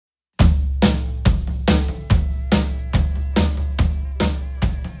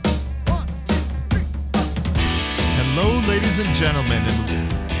Ladies and gentlemen,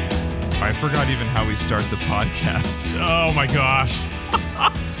 I forgot even how we start the podcast. Oh my gosh.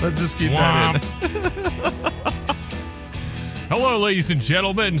 Let's just keep that in. Hello, ladies and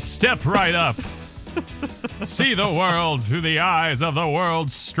gentlemen. Step right up. See the world through the eyes of the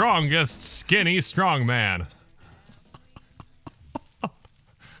world's strongest skinny strongman.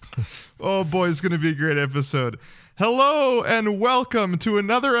 Oh boy, it's going to be a great episode. Hello and welcome to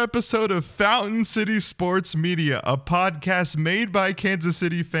another episode of Fountain City Sports Media, a podcast made by Kansas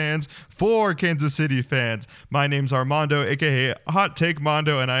City fans for Kansas City fans. My name's Armando, aka Hot Take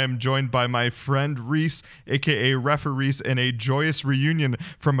Mondo, and I am joined by my friend Reese, aka Refereese, in a joyous reunion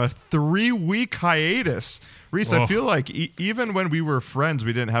from a 3-week hiatus. Reese, I feel like even when we were friends,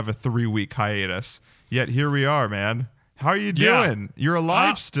 we didn't have a 3-week hiatus. Yet here we are, man. How are you doing? Yeah. You're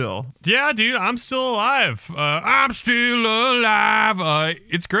alive still. Yeah, dude, I'm still alive. I'm still alive.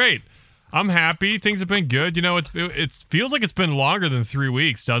 It's great. I'm happy. Things have been good. You know, it feels like it's been longer than 3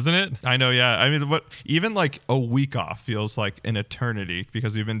 weeks, doesn't it? I know, yeah. I mean, even like a week off feels like an eternity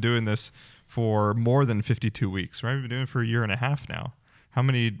because we've been doing this for more than 52 weeks, right? We've been doing it for a year and a half now. How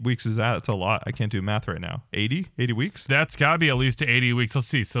many weeks is that? That's a lot. I can't do math right now. 80 weeks? That's got to be at least 80 weeks. Let's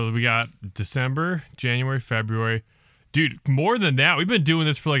see. So we got December, January, February. Dude, more than that. We've been doing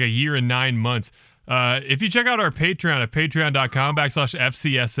this for like a year and 9 months. If you check out our Patreon at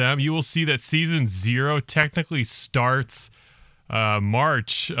patreon.com/FCSM, you will see that season 0 technically starts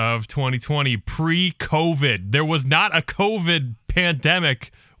March of 2020, pre-COVID. There was not a COVID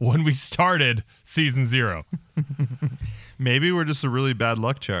pandemic when we started season 0. Maybe we're just a really bad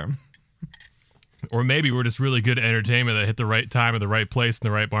luck charm. Or maybe we're just really good entertainment that hit the right time at the right place in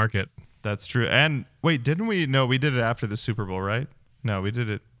the right market. That's true. And wait, didn't we? No, we did it after the Super Bowl, right? No, we did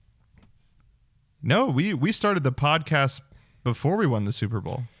it. No, we started the podcast before we won the Super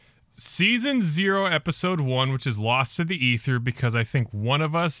Bowl. Season 0, episode 1, which is lost to the ether because I think one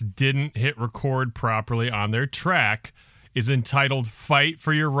of us didn't hit record properly on their track, is entitled Fight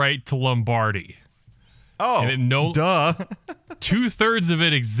for Your Right to Lombardi. Oh, duh. 2/3 of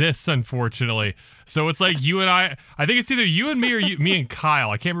it exists, unfortunately. So it's like you and I think it's either you and me or me and Kyle.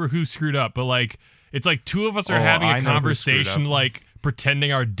 I can't remember who screwed up, but like it's like two of us are having a conversation, like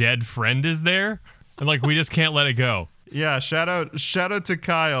pretending our dead friend is there, and like we just can't let it go. Yeah, shout out to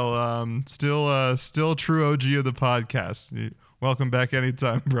Kyle. Still true OG of the podcast. Welcome back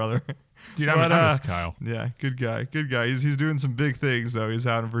anytime, brother. Dude, I miss Kyle. Yeah, good guy. He's doing some big things though. He's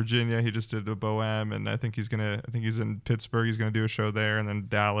out in Virginia. He just did a Bohem, and I think he's in Pittsburgh. He's gonna do a show there, and then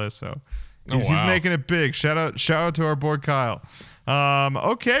Dallas. So he's making it big. Shout out to our boy Kyle.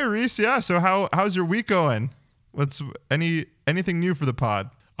 Okay, Reese. Yeah. So how's your week going? What's anything new for the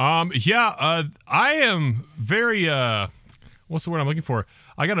pod? I am very what's the word I'm looking for?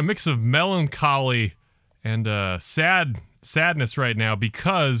 I got a mix of melancholy and sadness right now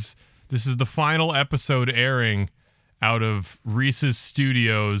because this is the final episode airing out of Reese's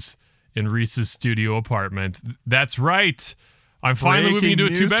Studios in Reese's studio apartment. That's right. I'm finally moving into a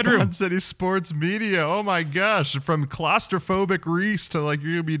 2-bedroom. Fountain City Sports Media. Oh my gosh. From claustrophobic Reese to like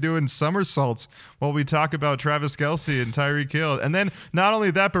you're going to be doing somersaults while we talk about Travis Kelce and Tyreek Hill. And then not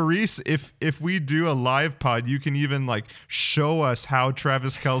only that, but Reese, if we do a live pod, you can even like show us how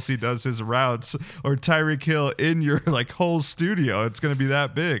Travis Kelce does his routes or Tyreek Hill in your like whole studio. It's going to be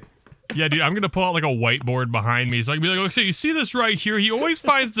that big. Yeah, dude, I'm going to pull out like a whiteboard behind me. So I can be like, okay, you see this right here? He always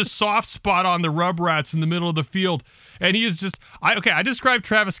finds the soft spot on the rub rats in the middle of the field. And he is just, I described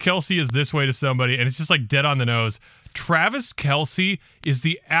Travis Kelce as this way to somebody, and it's just like dead on the nose. Travis Kelce is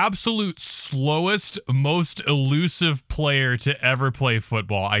the absolute slowest, most elusive player to ever play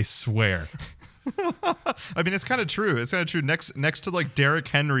football, I swear. I mean, it's kind of true. Next to like Derrick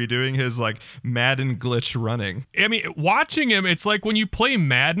Henry doing his like Madden glitch running. I mean, watching him, it's like when you play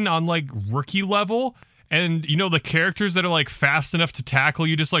Madden on like rookie level and you know the characters that are like fast enough to tackle,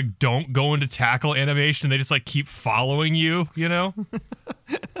 you just like don't go into tackle animation. They just like keep following you, you know?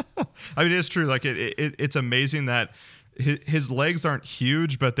 I mean, it's true. Like it's amazing that his legs aren't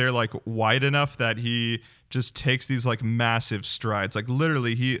huge, but they're like wide enough that he just takes these like massive strides. Like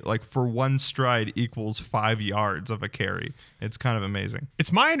literally he like for one stride equals 5 yards of a carry. It's kind of amazing.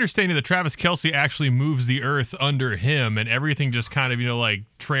 It's my understanding that Travis Kelce actually moves the earth under him and everything just kind of, you know, like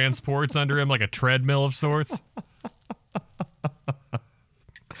transports under him like a treadmill of sorts.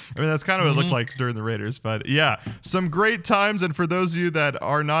 I mean, that's kind of what it looked like during the Raiders. But yeah, some great times. And for those of you that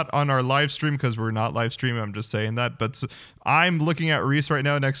are not on our live stream, because we're not live streaming, I'm just saying that. But I'm looking at Reese right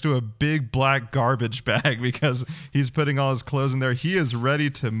now next to a big black garbage bag because he's putting all his clothes in there. He is ready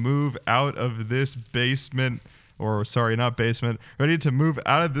to move out of this basement or sorry, not basement, ready to move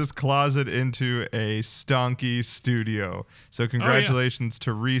out of this closet into a stonky studio. So congratulations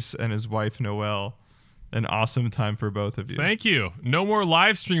to Reese and his wife, Noelle. An awesome time for both of you. Thank you. No more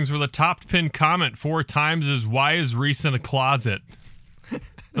live streams where the top pinned comment 4 times is, why is Reese in a closet?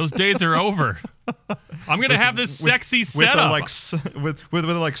 Those days are over. I'm going to have this sexy setup. With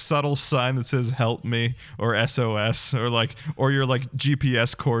a like subtle sign that says help me or SOS or your like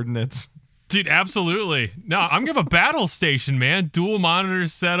GPS coordinates. Dude, absolutely. No, I'm going to have a battle station, man. Dual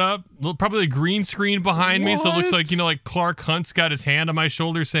monitors set up. Probably a green screen behind me, so it looks like, like Clark Hunt's got his hand on my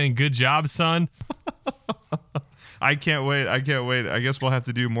shoulder saying, good job, son. I can't wait. I guess we'll have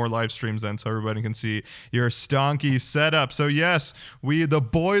to do more live streams then so everybody can see your stonky setup. So yes, the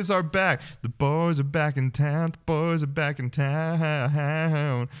boys are back. The boys are back in town. The boys are back in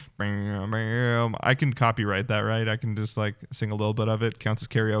town. I can copyright that, right? I can just like sing a little bit of it. Counts as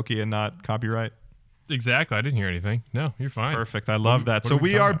karaoke and not copyright. Exactly. I didn't hear anything. No, you're fine. Perfect. I love that. So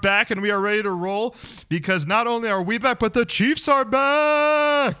we are back and we are ready to roll because not only are we back, but the Chiefs are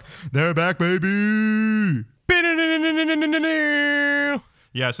back. They're back, baby.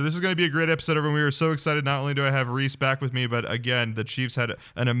 Yeah, so this is going to be a great episode, everyone. We are so excited. Not only do I have Reese back with me, but again, the Chiefs had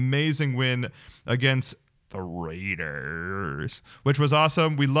an amazing win against the Raiders, which was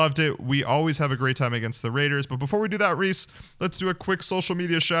awesome. We loved it. We always have a great time against the Raiders. But before we do that, Reese, let's do a quick social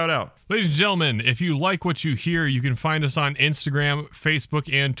media shout out. Ladies and gentlemen, if you like what you hear, you can find us on Instagram,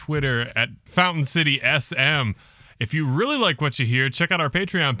 Facebook, and Twitter at Fountain City SM. If you really like what you hear, check out our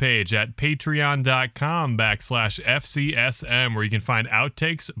Patreon page at patreon.com/FCSM, where you can find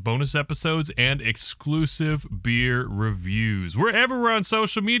outtakes, bonus episodes, and exclusive beer reviews. We're everywhere on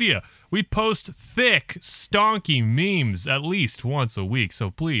social media. We post thick, stonky memes at least once a week, so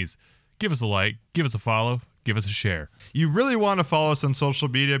please give us a like, give us a follow, give us a share. You really want to follow us on social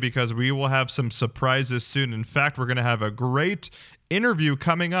media because we will have some surprises soon. In fact, we're going to have a great interview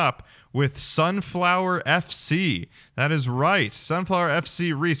coming up with Sunflower FC. That is right. Sunflower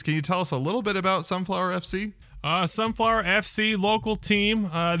FC. Reese, can you tell us a little bit about Sunflower FC? Sunflower FC, local team.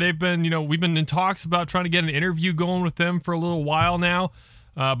 They've been, we've been in talks about trying to get an interview going with them for a little while now.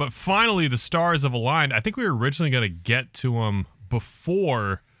 But finally, the stars have aligned. I think we were originally going to get to them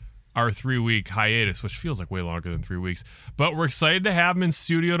before our 3-week hiatus, which feels like way longer than 3 weeks. But we're excited to have them in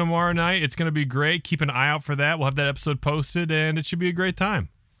studio tomorrow night. It's going to be great. Keep an eye out for that. We'll have that episode posted, and it should be a great time.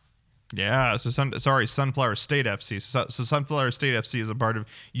 Yeah, Sunflower State FC. So Sunflower State FC is a part of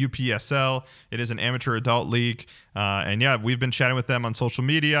UPSL. It is an amateur adult league. And yeah, we've been chatting with them on social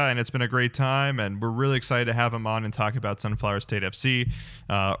media, and it's been a great time. And we're really excited to have them on and talk about Sunflower State FC,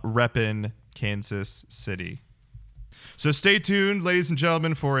 reppin' Kansas City. So stay tuned, ladies and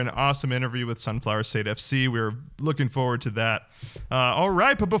gentlemen, for an awesome interview with Sunflower State FC. We're looking forward to that. All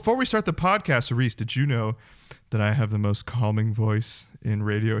right, but before we start the podcast, Reese, did you know that I have the most calming voice in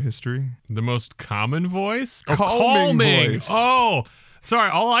radio history? The most common voice? Oh, calming voice. Oh, sorry.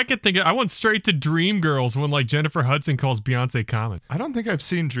 All I could think of, I went straight to Dreamgirls when like Jennifer Hudson calls Beyonce common. I don't think I've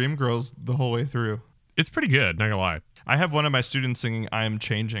seen Dreamgirls the whole way through. It's pretty good, not gonna lie. I have one of my students singing I Am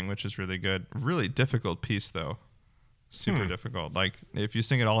Changing, which is really good. Really difficult piece, though. Super difficult. Like, if you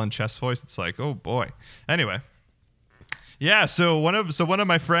sing it all in chest voice, it's like, oh boy. Anyway. Yeah, so one of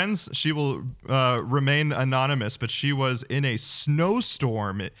my friends, she will remain anonymous, but she was in a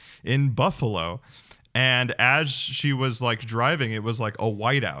snowstorm in Buffalo, and as she was like driving, it was like a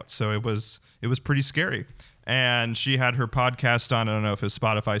whiteout, so it was pretty scary. And she had her podcast on. I don't know if it's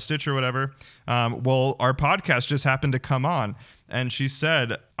Spotify, Stitch, or whatever. Well, our podcast just happened to come on, and she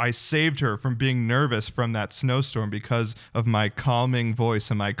said, I saved her from being nervous from that snowstorm because of my calming voice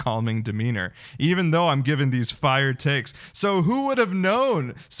and my calming demeanor, even though I'm giving these fire takes. So who would have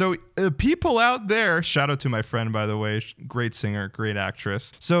known? So people out there, shout out to my friend, by the way, great singer, great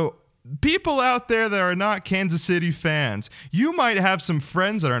actress. So people out there that are not Kansas City fans, you might have some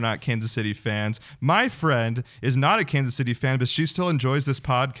friends that are not Kansas City fans. My friend is not a Kansas City fan, but she still enjoys this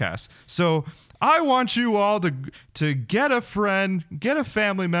podcast. So I want you all to get a friend, get a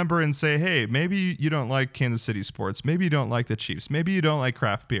family member, and say, hey, maybe you don't like Kansas City sports. Maybe you don't like the Chiefs. Maybe you don't like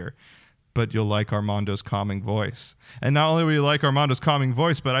craft beer, but you'll like Armando's calming voice. And not only will you like Armando's calming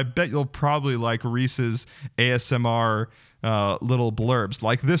voice, but I bet you'll probably like Reese's ASMR little blurbs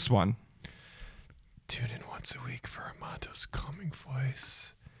like this one. Tune in once a week for Armando's calming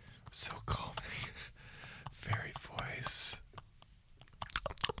voice. So calming. Fairy voice.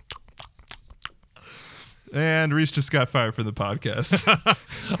 And Reese just got fired from the podcast.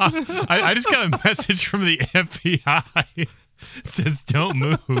 I just got a message from the FBI. It says don't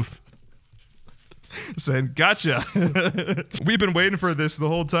move. Saying, gotcha. We've been waiting for this the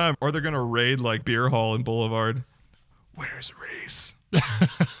whole time. Or they're going to raid like Beer Hall and Boulevard. Where's Reese?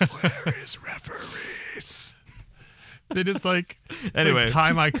 Where is referees? They just like Anyway,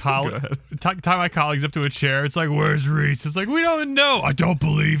 tie my colleagues up to a chair. It's like, where's Reese? It's like, we don't know. I don't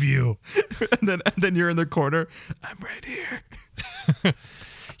believe you. and then you're in the corner. I'm right here.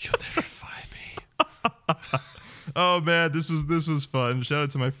 You'll never find me. Oh man, this was fun. Shout out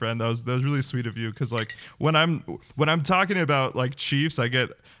to my friend. That was really sweet of you. Cause like when I'm talking about like Chiefs, I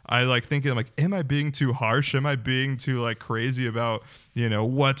like thinking, I'm like, am I being too harsh? Am I being too like crazy about,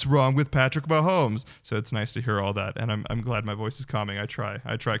 what's wrong with Patrick Mahomes? So it's nice to hear all that, and I'm glad my voice is calming. I try.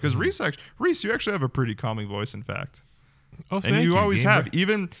 Because Reese, you actually have a pretty calming voice, in fact. Oh, thank you. And you always have,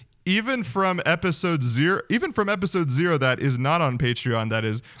 even from episode 0, that is not on Patreon, that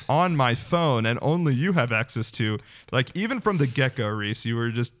is on my phone and only you have access to. Like even from the get-go, Reese,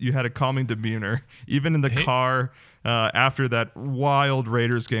 you had a calming demeanor, even in the car. After that wild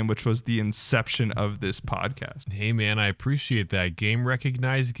Raiders game, which was the inception of this podcast. Hey man, I appreciate that. Game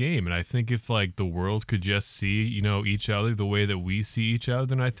recognized game. And I think if like the world could just see, each other the way that we see each other,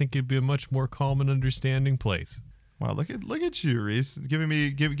 then I think it'd be a much more calm and understanding place. Wow, look at you, Reese. Give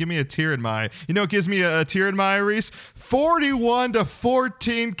me a tear in my eye. You know what gives me a tear in my eye, Reese?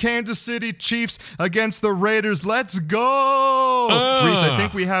 41-14 Kansas City Chiefs against the Raiders. Let's go! Reese, I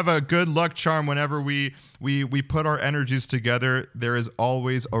think we have a good luck charm whenever we put our energies together. There is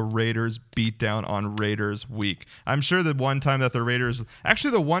always a Raiders beatdown on Raiders week. I'm sure the one time that the Raiders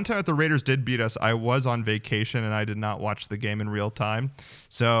did beat us, I was on vacation and I did not watch the game in real time.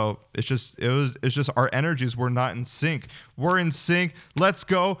 So it's just our energies were not in sync. We're in sync. Let's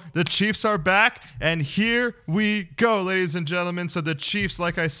go. The Chiefs are back, and here we go, ladies and gentlemen. So the Chiefs,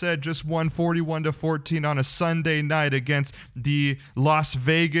 like I said, just won 41-14 on a Sunday night against the Las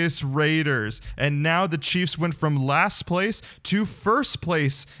Vegas Raiders. And now the Chiefs went from last place to first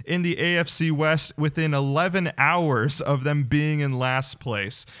place in the AFC West within 11 hours of them being in last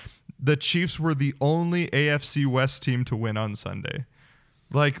place. The Chiefs were the only AFC West team to win on Sunday.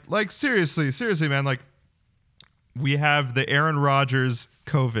 Like seriously, man, like we have the Aaron Rodgers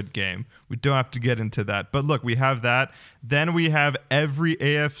COVID game. We don't have to get into that. But look, we have that. Then we have every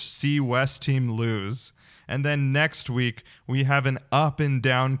AFC West team lose. And then next week, we have an up and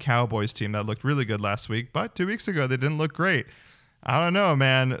down Cowboys team that looked really good last week. But 2 weeks ago, they didn't look great. I don't know,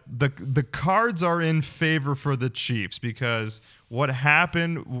 man. The cards are in favor for the Chiefs because what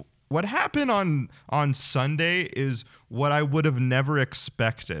happened on Sunday is what I would have never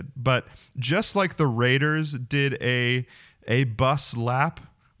expected. But just like the Raiders did a bus lap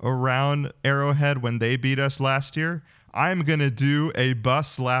around Arrowhead when they beat us last year, I'm going to do a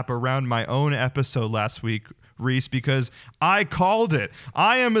bus lap around my own episode last week, Reese, because I called it.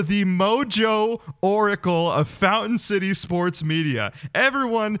 I am the Mojo Oracle of Fountain City Sports Media.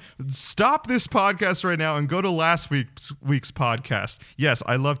 Everyone, stop this podcast right now and go to last week's podcast. Yes,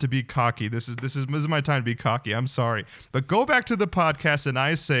 I love to be cocky. This is my time to be cocky. I'm sorry. But go back to the podcast and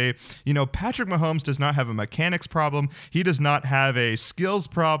I say, Patrick Mahomes does not have a mechanics problem. He does not have a skills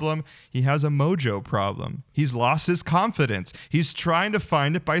problem. He has a mojo problem. He's lost his confidence. He's trying to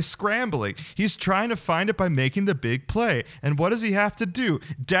find it by scrambling. He's trying to find it by making the big play. And what does he have to do?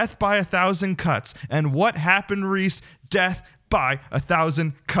 Death by 1,000 cuts. And what happened, Reese? Death by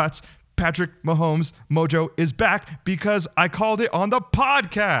 1,000 cuts. Patrick Mahomes' mojo is back because I called it on the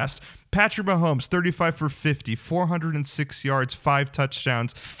podcast. Patrick Mahomes, 35 for 50, 406 yards, 5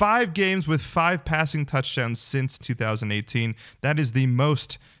 touchdowns, 5 games with 5 passing touchdowns since 2018. That is the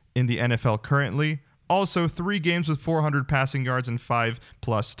most in the NFL currently. Also, 3 games with 400 passing yards and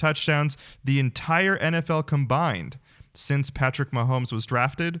 5+ touchdowns. The entire NFL combined since Patrick Mahomes was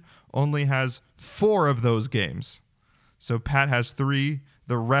drafted only has 4 of those games. So Pat has 3.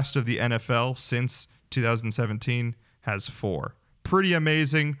 The rest of the NFL since 2017 has 4. Pretty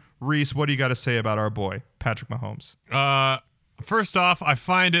amazing. Reese, what do you got to say about our boy, Patrick Mahomes? First off, I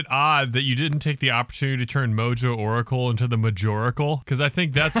find it odd that you didn't take the opportunity to turn Mojo Oracle into the Majoracle, because I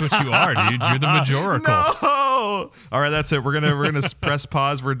think that's what you are, dude. You're the Majoracle. No! All right, that's it. We're gonna press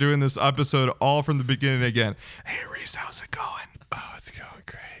pause. We're doing this episode all from the beginning again. Hey, Reese, how's it going? Oh, it's going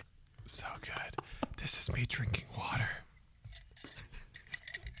great. So good. This is me drinking water.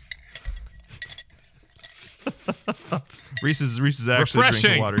 Reese is actually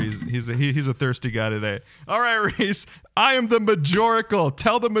drinking water. He's a thirsty guy today. All right, Reese, I am the Majoracle.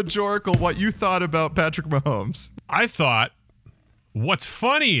 Tell the Majoracle what you thought about Patrick Mahomes. I thought what's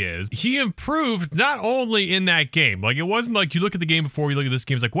funny is he improved not only in that game. Like, it wasn't like you look at the game before you look at this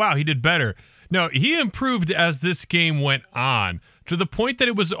game, it's like, wow, he did better. No, he improved as this game went on to the point that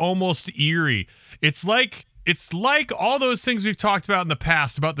it was almost eerie. It's like It's like all those things we've talked about in the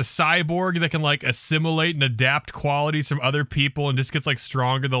past about the cyborg that can like assimilate and adapt qualities from other people and just gets like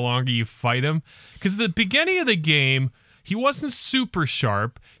stronger the longer you fight him. Because at the beginning of the game, he wasn't super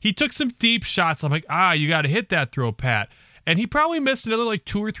sharp. He took some deep shots. I'm like, you got to hit that throw, Pat. And he probably missed another like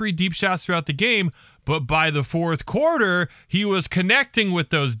 2 or 3 deep shots throughout the game. But by the fourth quarter, he was connecting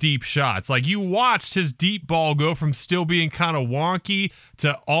with those deep shots. Like you watched his deep ball go from still being kind of wonky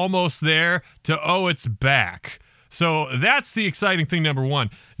to almost there to, it's back. So that's the exciting thing, number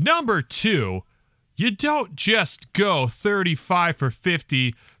one. Number two, you don't just go 35 for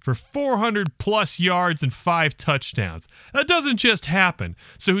 50 for 400 plus yards and 5 touchdowns. That doesn't just happen.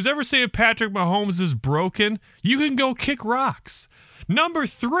 So who's ever saying Patrick Mahomes is broken, you can go kick rocks. Number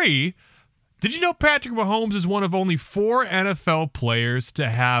 3, did you know Patrick Mahomes is one of only 4 NFL players to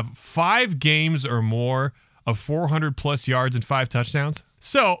have 5 games or more of 400 plus yards and 5 touchdowns?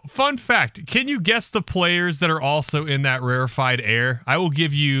 So, fun fact, can you guess the players that are also in that rarefied air? I will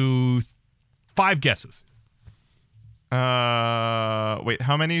give you 5 guesses. Wait,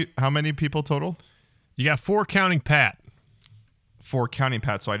 how many people total? You got 4 counting Pat. 4 counting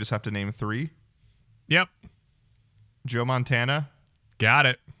Pat, so I just have to name 3? Yep. Joe Montana. Got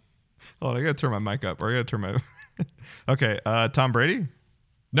it. Oh, I gotta turn my mic up, or I gotta turn my... Okay, Tom Brady?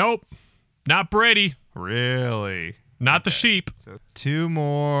 Nope. Not Brady. Really? Not the sheep. So 2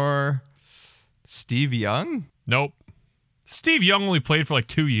 more. Steve Young? Nope. Steve Young only played for like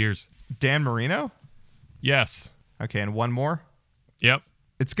 2 years. Dan Marino? Yes. Okay, and 1 more? Yep.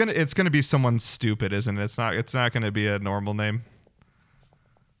 It's gonna be someone stupid, isn't it? It's not gonna be a normal name.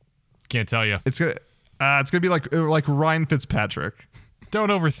 Can't tell you. It's gonna be like Ryan Fitzpatrick. Don't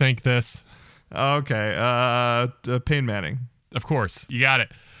overthink this. Okay. Peyton Manning. Of course. You got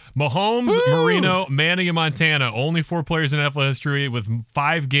it. Mahomes, Marino, Manning, and Montana. Only 4 players in NFL history with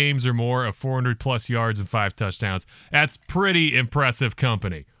 5 games or more of 400 plus yards and 5 touchdowns. That's pretty impressive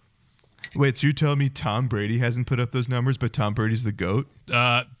company. Wait, so you tell me Tom Brady hasn't put up those numbers, but Tom Brady's the GOAT?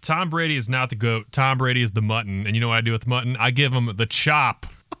 Tom Brady is not the GOAT. Tom Brady is the mutton. And you know what I do with mutton? I give him the chop.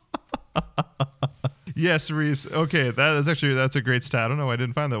 Yes, Reese. Okay, that's a great stat. I don't know why I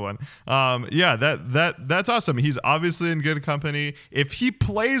didn't find that one. Yeah, that's awesome. He's obviously in good company. If he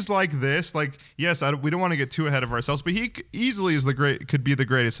plays like this, like yes, we don't want to get too ahead of ourselves, but he easily could be the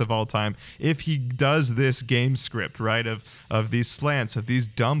greatest of all time if he does this game script right of these slants, of these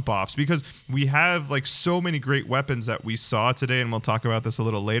dump offs, because we have like so many great weapons that we saw today, and we'll talk about this a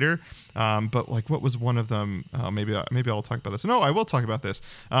little later. But like, what was one of them? Maybe I'll talk about this. No, I will talk about this.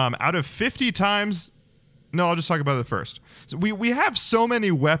 Out of 50 times. No, I'll just talk about it first. So we have so many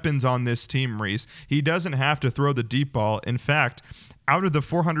weapons on this team, Reese. He doesn't have to throw the deep ball. In fact, out of the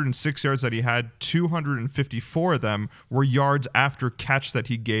 406 yards that he had, 254 of them were yards after catch that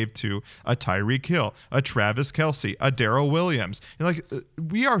he gave to a Tyreek Hill, a Travis Kelce, a Darrell Williams.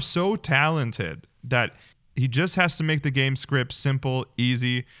 We are so talented that he just has to make the game script simple,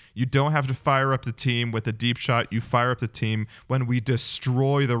 easy. You don't have to fire up the team with a deep shot. You fire up the team when we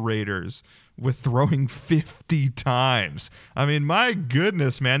destroy the Raiders with throwing 50 times. I mean, my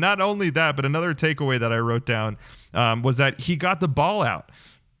goodness, man. Not only that, but another takeaway that I wrote down was that he got the ball out.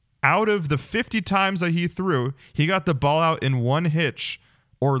 Out of the 50 times that he threw, he got the ball out in 1 hitch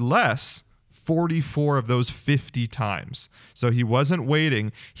or less 44 of those 50 times. So he wasn't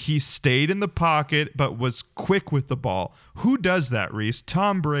waiting. He stayed in the pocket, but was quick with the ball. Who does that, Reese?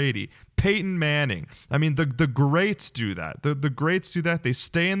 Tom Brady, Peyton Manning. I mean, the greats do that. The greats do that. They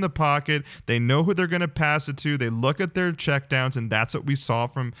stay in the pocket. They know who they're going to pass it to. They look at their checkdowns, and that's what we saw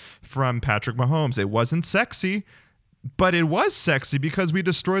from Patrick Mahomes. It wasn't sexy, but it was sexy because we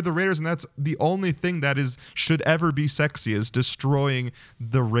destroyed the Raiders, and that's the only thing that should ever be sexy, is destroying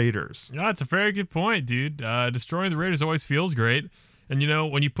the Raiders. Yeah, it's a very good point, dude. Destroying the Raiders always feels great. And,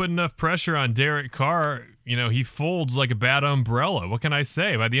 when you put enough pressure on Derek Carr, he folds like a bad umbrella. What can I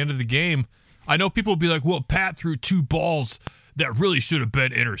say? By the end of the game, I know people will be like, well, Pat threw 2 balls that really should have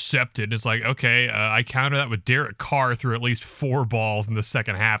been intercepted. It's like, okay, I counter that with Derek Carr threw at least 4 balls in the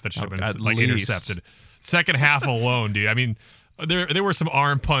second half that should have been intercepted. Second half alone, dude. I mean, there were some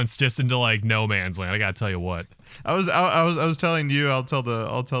arm punts just into like no man's land. I gotta tell you what. I was telling you. I'll tell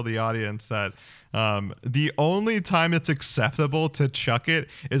the audience that the only time it's acceptable to chuck it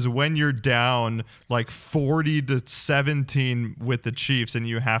is when you're down like 40-17 with the Chiefs and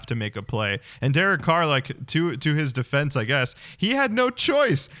you have to make a play. And Derek Carr, like to his defense, I guess, he had no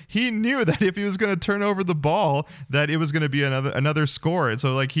choice. He knew that if he was going to turn over the ball, that it was going to be another score. And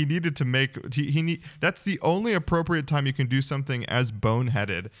so like he needed to make that's the only appropriate time you can do something as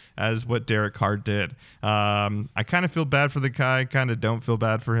boneheaded as what Derek Carr did. I kind of feel bad for the guy, kind of don't feel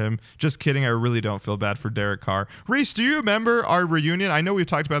bad for him. Just kidding. I really really don't feel bad for Derek Carr. Reese, do you remember our reunion? I know we've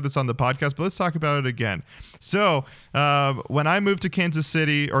talked about this on the podcast, but let's talk about it again. So when I moved to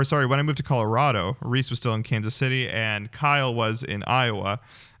when I moved to Colorado, Reese was still in Kansas City and Kyle was in Iowa.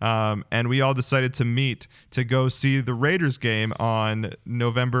 And we all decided to meet to go see the Raiders game on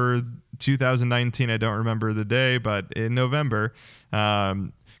November 2019. I don't remember the day, but in November,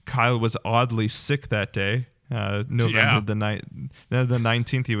 Kyle was oddly sick that day. November the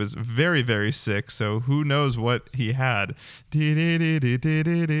 19th, he was very, very sick. So who knows what he had.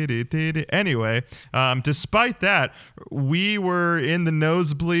 Anyway, despite that, we were in the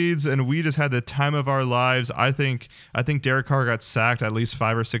nosebleeds and we just had the time of our lives. I think Derek Carr got sacked at least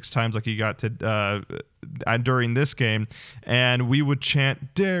 5 or 6 times, like he got to during this game, and we would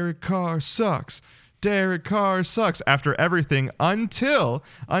chant, "Derek Carr sucks. Derek Carr sucks," after everything until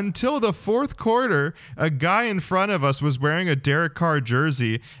the fourth quarter. A guy in front of us was wearing a Derek Carr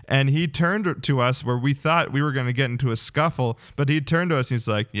jersey, and he turned to us where we thought we were going to get into a scuffle, but he turned to us and he's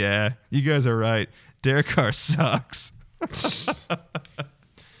like, "Yeah, you guys are right. Derek Carr sucks."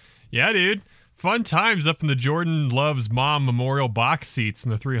 Yeah, dude. Fun times up in the Jordan Love's Mom Memorial box seats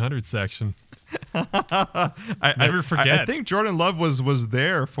in the 300 section. Never forget. I think Jordan Love was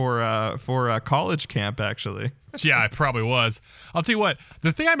there for college camp, actually. Yeah, it probably was. I'll tell you what,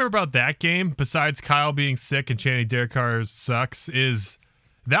 the thing I remember about that game, besides Kyle being sick and chanting Derek Carr sucks, is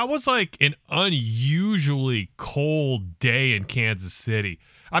that was like an unusually cold day in Kansas City.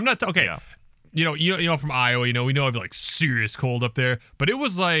 I'm not okay. Yeah. You know from Iowa, we know of like serious cold up there, but it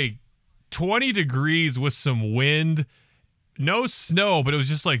was like 20 degrees with some wind. No snow, but it was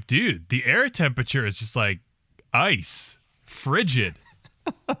just like, dude, the air temperature is just like ice, frigid.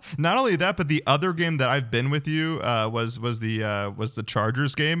 Not only that, but the other game that I've been with you was the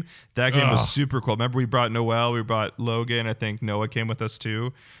Chargers game. That game was super cool. Remember, we brought Noel, we brought Logan. I think Noah came with us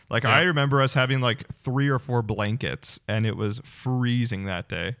too. Like, yeah. I remember us having like 3 or 4 blankets, and it was freezing that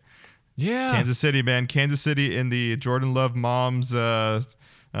day. Yeah, Kansas City, man, Kansas City in the Jordan Love Mom's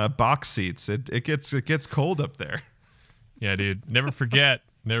box seats. It gets cold up there. Yeah, dude. Never forget.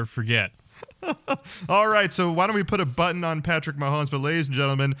 Never forget. All right, so why don't we put a button on Patrick Mahomes? But ladies and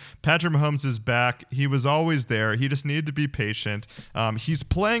gentlemen, Patrick Mahomes is back. He was always there. He just needed to be patient. He's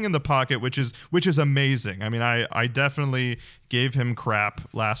playing in the pocket, which is amazing. I mean, I definitely gave him crap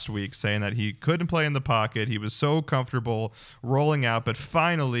last week saying that he couldn't play in the pocket. He was so comfortable rolling out, but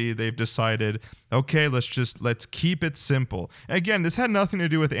finally they've decided, okay, let's keep it simple. Again, this had nothing to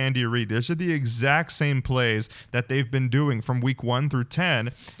do with Andy Reid. These are the exact same plays that they've been doing from week 1 through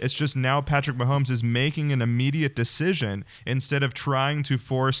 10. It's just now Patrick Mahomes is making an immediate decision instead of trying to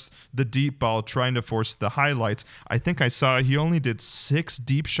force the deep ball, trying to force the highlights. I think I saw he only did 6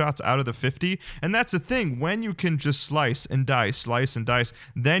 deep shots out of the 50. And that's the thing. When you can just slice and dice,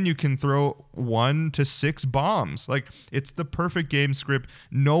 then you can throw 1 to 6 bombs. Like, it's the perfect game script.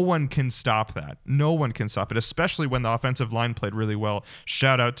 No one can stop that. No one can stop it, especially when the offensive line played really well.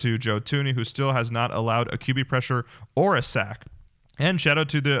 Shout out to Joe Thuney, who still has not allowed a QB pressure or a sack. And shout out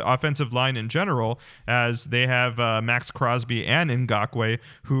to the offensive line in general, as they have Max Crosby and Ngakoue,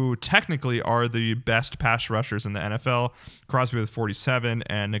 who technically are the best pass rushers in the NFL. Crosby with 47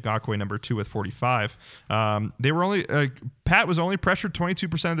 and Ngakoue number 2 with 45. They were only Pat was only pressured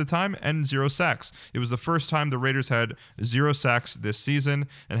 22% of the time and 0 sacks. It was the first time the Raiders had 0 sacks this season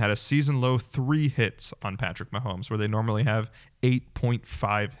and had a season low 3 hits on Patrick Mahomes, where they normally have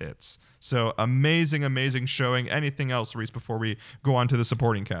 8.5 hits. So amazing showing. Anything else, Reese, before we go on to the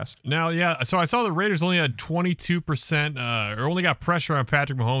supporting cast? Now, yeah, so I saw the Raiders only had 22%, or only got pressure on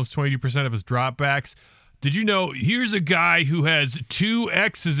Patrick Mahomes, 22% of his dropbacks. Did you know, here's a guy who has 2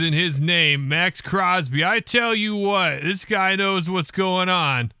 X's in his name, Max Crosby. I tell you what, this guy knows what's going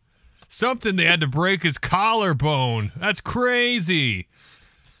on. Something they had to break his collarbone. That's crazy.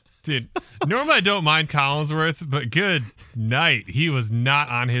 Dude, normally I don't mind Collinsworth, but good night. He was not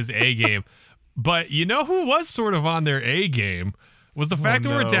on his A game. But you know who was sort of on their A game was the fact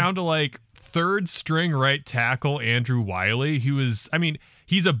that we're down to like 3rd string right tackle Andrew Wiley.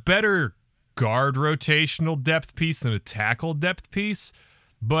 He's a better guard rotational depth piece than a tackle depth piece,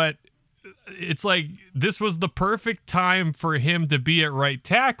 but it's like this was the perfect time for him to be at right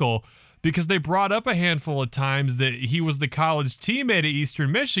tackle, because they brought up a handful of times that he was the college teammate at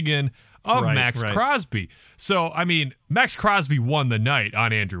Eastern Michigan of Max Crosby. So, I mean, Max Crosby won the night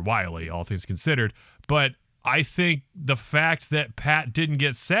on Andrew Wiley, all things considered. But I think the fact that Pat didn't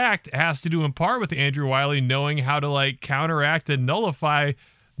get sacked has to do in part with Andrew Wiley knowing how to like counteract and nullify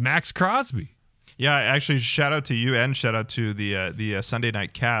Max Crosby. Yeah, actually, shout out to you and shout out to the Sunday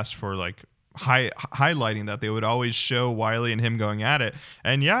night cast for like highlighting that. They would always show Wiley and him going at it.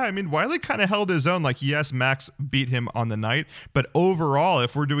 And yeah, I mean, Wiley kind of held his own. Like, yes, Max beat him on the night, but overall,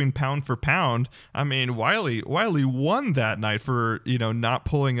 if we're doing pound for pound, I mean, Wiley won that night for, not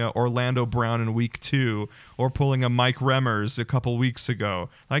pulling a Orlando Brown in week 2 or pulling a Mike Remmers a couple weeks ago.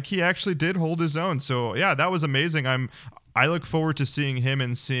 Like, he actually did hold his own. So yeah, that was amazing. I look forward to seeing him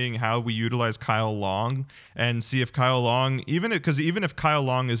and seeing how we utilize Kyle Long and see if Kyle Long, even if Kyle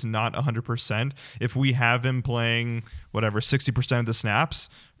Long is not 100%, if we have him playing 60% of the snaps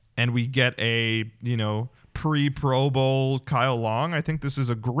and we get a, pre-Pro Bowl Kyle Long, I think this is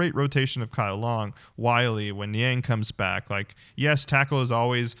a great rotation of Kyle Long. Wiley, when Niang comes back, like, yes, tackle is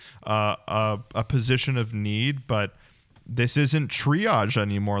always a position of need, but this isn't triage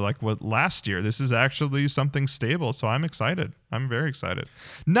anymore like what last year. This is actually something stable. So I'm excited. I'm very excited.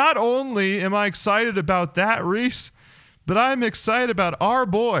 Not only am I excited about that, Reese, but I'm excited about our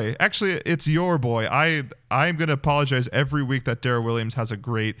boy. Actually, it's your boy. I'm going to apologize every week that Darrell Williams has a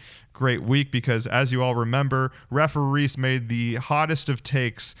great week because, as you all remember, referee Reese made the hottest of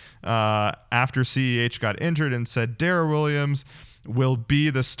takes after CEH got injured and said Darrell Williams will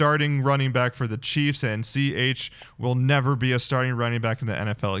be the starting running back for the Chiefs, and CH will never be a starting running back in the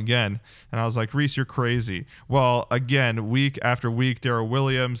NFL again. And I was like, Reese, you're crazy. Well, again, week after week, Darrell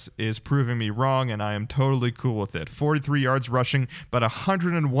Williams is proving me wrong, and I am totally cool with it. 43 yards rushing, but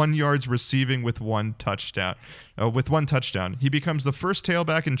 101 yards receiving with one touchdown. He becomes the first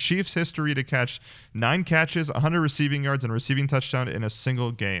tailback in Chiefs history to catch 9 catches, 100 receiving yards, and a receiving touchdown in a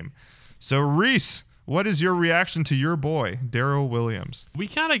single game. So, Reese, what is your reaction to your boy, Darrell Williams? We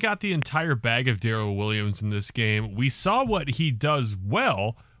kind of got the entire bag of Darrell Williams in this game. We saw what he does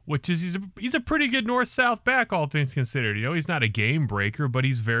well, which is he's a pretty good north-south back, all things considered. He's not a game breaker, but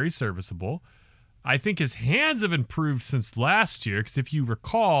he's very serviceable. I think his hands have improved since last year, because if you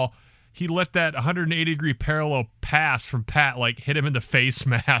recall, he let that 180-degree parallel pass from Pat hit him in the face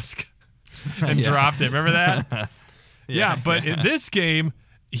mask and dropped it. Remember that? Yeah, but in this game,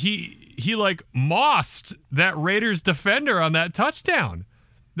 he mossed that Raiders defender on that touchdown.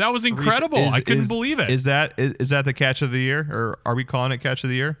 That was incredible. I couldn't believe it. Is that the catch of the year, or are we calling it catch of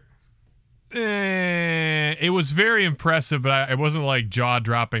the year? It was very impressive, but it wasn't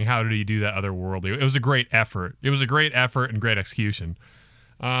jaw-dropping. How did he do that otherworldly? It was a great effort. It was a great effort and great execution.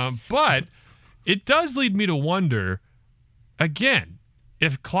 But it does lead me to wonder, again,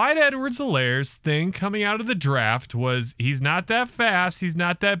 if Clyde Edwards-Helaire's thing coming out of the draft was he's not that fast, he's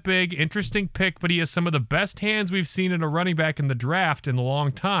not that big, interesting pick, but he has some of the best hands we've seen in a running back in the draft in a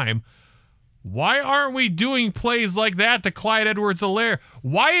long time, why aren't we doing plays like that to Clyde Edwards-Helaire?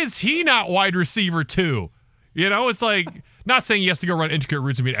 Why is he not wide receiver 2? It's not saying he has to go run intricate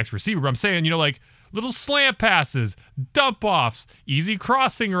routes and be an X receiver, but I'm saying, little slant passes, dump offs, easy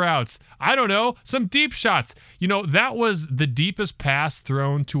crossing routes. I don't know, some deep shots. That was the deepest pass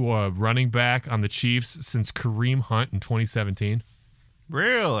thrown to a running back on the Chiefs since Kareem Hunt in 2017.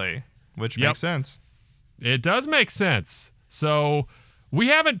 Really? Which makes sense. It does make sense. So we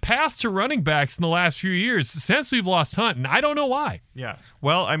haven't passed to running backs in the last few years since we've lost Hunt, and I don't know why. Yeah.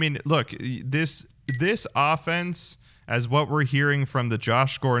 Well, I mean, look, this offense, as what we're hearing from the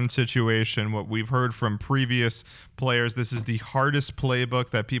Josh Gordon situation, what we've heard from previous players, this is the hardest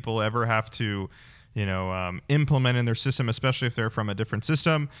playbook that people ever have to, implement in their system, especially if they're from a different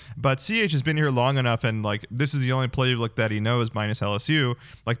system. But CH has been here long enough, and this is the only playbook that he knows minus LSU.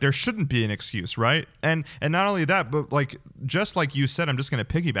 There shouldn't be an excuse, right? And not only that, but just like you said, I'm just going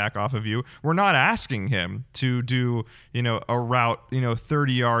to piggyback off of you. We're not asking him to do, a route,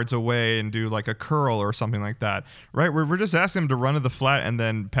 30 yards away and do a curl or something like that, right? We're just asking him to run to the flat and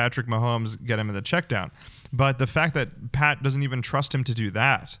then Patrick Mahomes get him in the check down. But the fact that Pat doesn't even trust him to do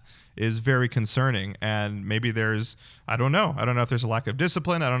that is very concerning, and maybe there's, I don't know if there's a lack of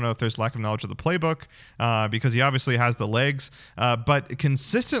discipline. I don't know if there's lack of knowledge of the playbook, because he obviously has the legs, but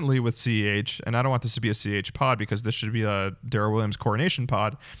consistently with CH, and I don't want this to be a CH pod because this should be a Darrell Williams coronation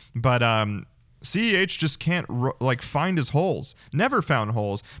pod, but CEH just can't find his holes. Never found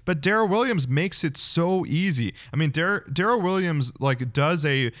holes. But Darrell Williams makes it so easy. I mean, Darrell Williams does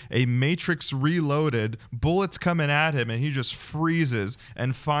a Matrix Reloaded, bullets coming at him, and he just freezes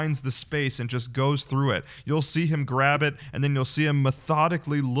and finds the space and just goes through it. You'll see him grab it, and then you'll see him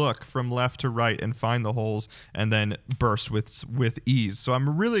methodically look from left to right and find the holes, and then burst with ease. So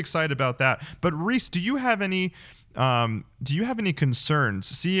I'm really excited about that. But Reese, do you have any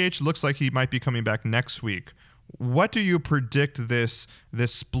concerns? CH looks like he might be coming back next week. What do you predict this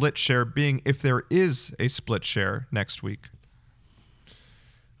split share being, if there is a split share next week?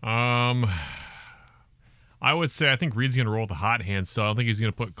 I would say I think Reed's going to roll with the hot hand, so I don't think he's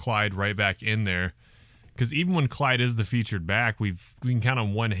going to put Clyde right back in there. Because even when Clyde is the featured back, we can count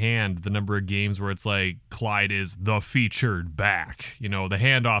on one hand the number of games where it's like Clyde is the featured back. The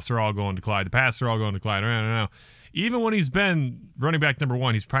handoffs are all going to Clyde. The passes are all going to Clyde. I don't know. Even when he's been running back number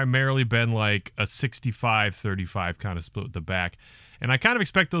one, he's primarily been like a 65-35 kind of split with the back. And I kind of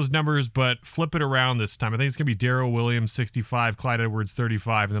expect those numbers, but flip it around this time. I think it's going to be Darrell Williams, 65, Clyde Edwards,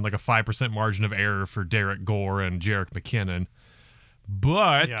 35, and then like a 5% margin of error for Derek Gore and Jerick McKinnon.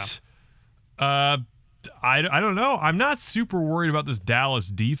 But I don't know. I'm not super worried about this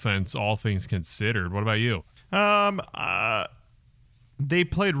Dallas defense, all things considered. What about you? They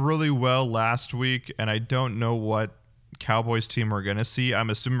played really well last week, and I don't know what Cowboys team we're going to see. I'm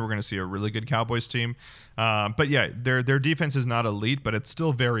assuming we're going to see a really good Cowboys team. But yeah, their defense is not elite, but it's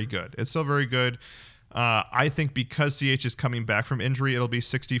still very good. I think because CH is coming back from injury, it'll be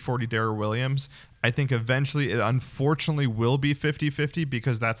 60-40 Darrell Williams. I think eventually it unfortunately will be 50-50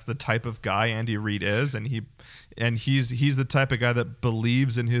 because that's the type of guy Andy Reid is, and he's the type of guy that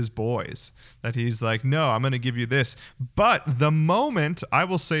believes in his boys, that he's like, no, I'm going to give you this. But the moment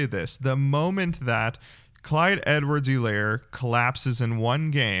that Clyde Edwards-Helaire collapses in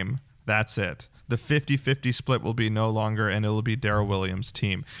one game, that's it. The 50-50 split will be no longer, and it'll be Darrell Williams'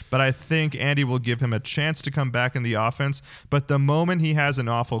 team. But I think Andy will give him a chance to come back in the offense. But the moment he has an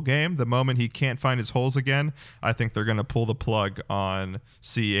awful game, the moment he can't find his holes again, I think they're going to pull the plug on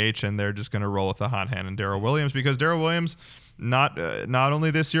CH, and they're just going to roll with the hot hand and Darrell Williams, because Darrell Williams, not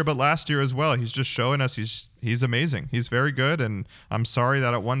only this year but last year as well, he's just showing us he's amazing. He's very good, and I'm sorry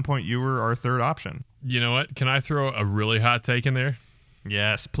that at one point you were our third option. You know what? Can I throw a really hot take in there?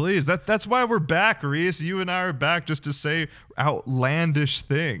 Yes, please. That's why we're back, Reese. You and I are back just to say outlandish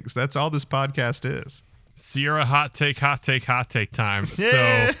things. That's all this podcast is. Sierra hot take time.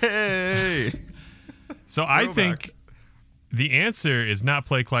 Yay! So I think the answer is not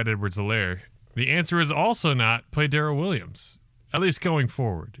play Clyde Edwards-Helaire. The answer is also not play Darrell Williams, at least going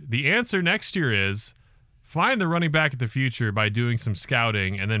forward. The answer next year is find the running back of the future by doing some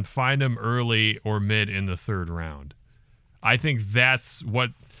scouting and then find him early or mid in the third round. I think that's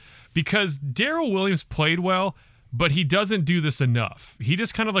because Darrell Williams played well, but he doesn't do this enough. He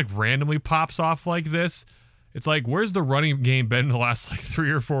just kind of like randomly pops off like this. It's like, where's the running game been in the last like 3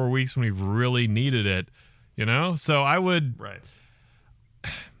 or 4 weeks when we've really needed it? So I would, right.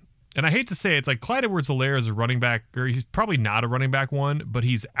 And I hate to say it, it's like Clyde Edwards-Helaire is a running back, or he's probably not a running back one, but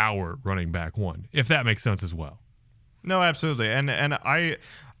he's our running back one, if that makes sense as well. No, absolutely. And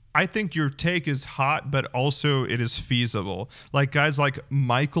I think your take is hot, but also it is feasible. Like guys like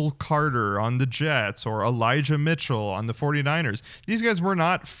Michael Carter on the Jets or Elijah Mitchell on the 49ers. These guys were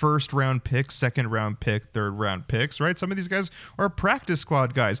not first-round picks, second-round pick, third-round picks, right? Some of these guys are practice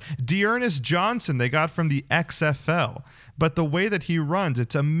squad guys. Dearness Johnson, they got from the XFL. But the way that he runs,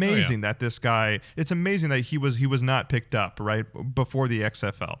 it's amazing that this guy, it's amazing that he was not picked up, right, before the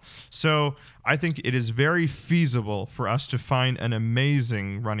XFL. So I think it is very feasible for us to find an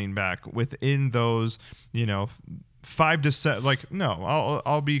amazing running back within those, 5 to 7,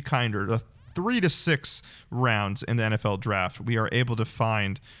 I'll be kinder, the 3 to 6 rounds in the NFL draft. We are able to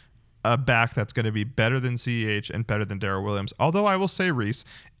find a back that's going to be better than CEH and better than Darrell Williams. Although I will say, Reese,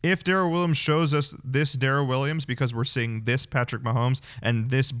 if Darrell Williams shows us this Darrell Williams because we're seeing this Patrick Mahomes and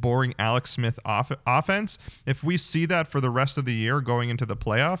this boring Alex Smith offense, if we see that for the rest of the year going into the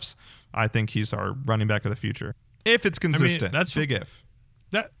playoffs, I think he's our running back of the future. If it's consistent. That's big if.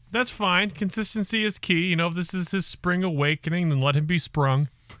 That's fine. Consistency is key. If this is his spring awakening, then let him be sprung.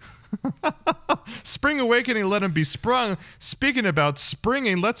 Spring awakening, let him be sprung. Speaking about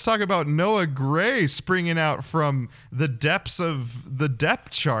springing, let's talk about Noah Gray springing out from the depths of the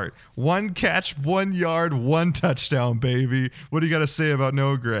depth chart. 1 catch, 1 yard, 1 touchdown, baby. What do you got to say about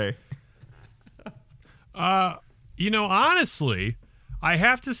Noah Gray? Honestly, I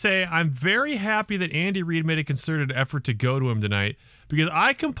have to say I'm very happy that Andy Reid made a concerted effort to go to him tonight, because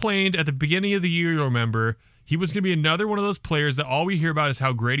I complained at the beginning of the year, you'll remember, he was going to be another one of those players that all we hear about is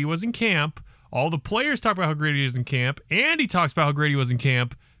how great he was in camp. All the players talk about how great he is in camp, and he talks about how great he was in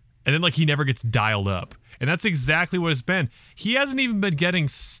camp, and then he never gets dialed up. And that's exactly what it's been. He hasn't even been getting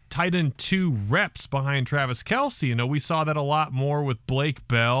tight end 2 reps behind Travis Kelce. We saw that a lot more with Blake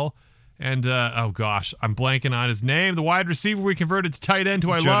Bell. And, I'm blanking on his name. The wide receiver we converted to tight end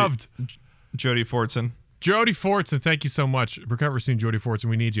who I loved. Jody Fortson. Jody Fortson, thank you so much. Recover soon, Jody Fortson.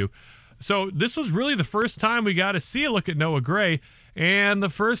 We need you. So this was really the first time we got to see a look at Noah Gray, and the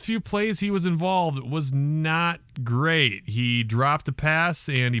first few plays he was involved was not great. He dropped a pass,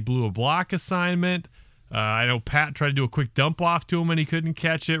 and he blew a block assignment. I know Pat tried to do a quick dump off to him, and he couldn't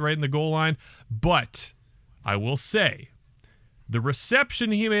catch it right in the goal line. But I will say, the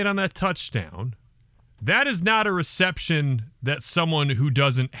reception he made on that touchdown, that is not a reception that someone who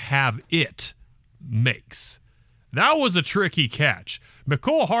doesn't have it makes. That was a tricky catch.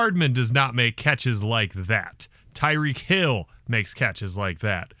 Mecole Hardman does not make catches like that. Tyreek Hill makes catches like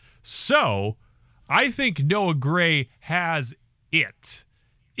that. So, I think Noah Gray has it.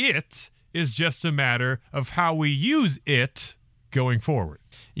 It is just a matter of how we use it going forward.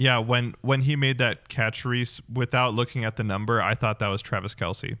 Yeah, when he made that catch, Reese, without looking at the number, I thought that was Travis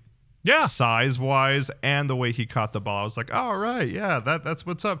Kelce. Yeah. Size-wise and the way he caught the ball. I was like, all right, yeah, that's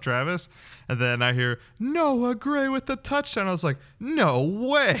what's up, Travis. And then I hear Noah Gray with the touchdown. I was like, no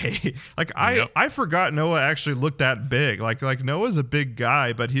way. Like, I forgot Noah actually looked that big. Like Noah's a big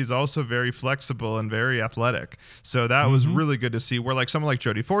guy, but he's also very flexible and very athletic. So that was really good to see, where like someone like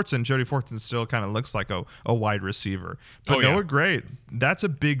Jody Fortson still kind of looks like a wide receiver. But Noah Gray, that's a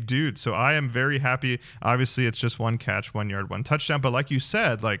big dude. So I am very happy. Obviously, it's just one catch, 1 yard, 1 touchdown. But like you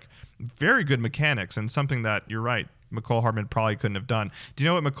said, like, very good mechanics, and something that, you're right, Mecole Hardman probably couldn't have done. Do you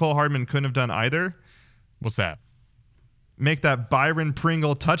know what Mecole Hardman couldn't have done either? What's that? Make that Byron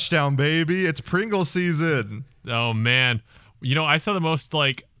Pringle touchdown, baby. It's Pringle season. Oh, man. You know, I saw the most,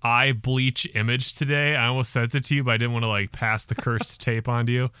 like, eye bleach image today. I almost sent it to you, but I didn't want to, like, pass the cursed tape on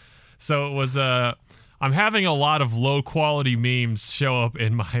to you. So it was, I'm having a lot of low-quality memes show up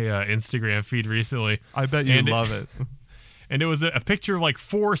in my Instagram feed recently. I bet you love it. And it was a picture of like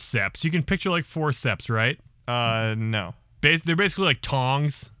forceps. You can picture like forceps, right? No. They're basically like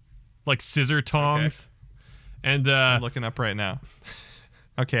tongs, like scissor tongs. Okay. And I'm looking up right now.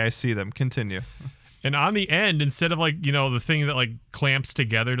 Okay, I see them. Continue. And on the end, instead of like, you know, the thing that like clamps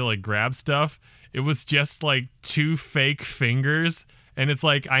together to like grab stuff, it was just like 2 fake fingers. And it's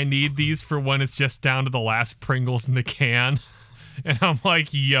like, I need these for when it's just down to the last Pringles in the can. And I'm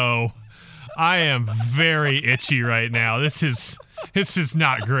like, yo, I am very itchy right now. This is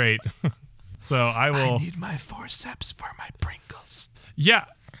not great. So I need my forceps for my Pringles. Yeah.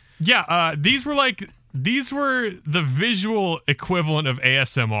 These were the visual equivalent of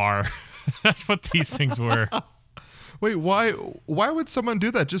ASMR. That's what these things were. Wait, why would someone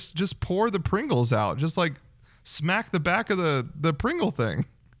do that? Just pour the Pringles out. Just like smack the back of the Pringle thing.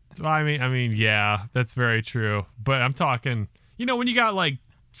 I mean, yeah, that's very true. But I'm talking, you know, when you got like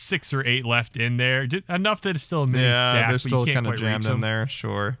 6 or 8 left in there, just enough that it's still a mini stack. Yeah, they're but still kind of jammed in there,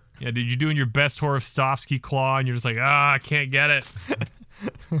 sure. Yeah, dude, you're doing your best Horovstovsky claw, and you're just like, I can't get it.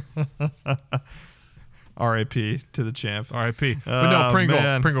 R.I.P. to the champ. R.I.P. But no, Pringle,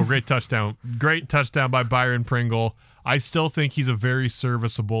 man. Pringle, great touchdown. Great touchdown by Byron Pringle. I still think he's a very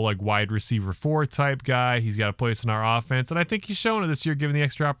serviceable, like, wide receiver 4 type guy. He's got a place in our offense, and I think he's shown it this year, given the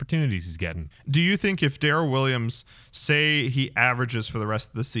extra opportunities he's getting. Do you think if Darrell Williams, say he averages for the rest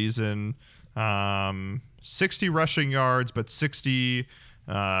of the season 60 rushing yards, but 60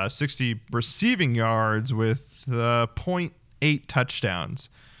 receiving yards with 0.8 touchdowns,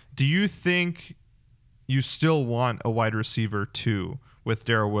 do you think you still want a wide receiver 2 with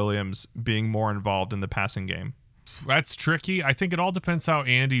Darrell Williams being more involved in the passing game? That's tricky. I think it all depends how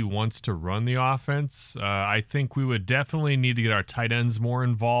Andy wants to run the offense. I think we would definitely need to get our tight ends more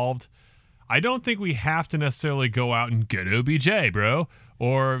involved. I don't think we have to necessarily go out and get OBJ, bro,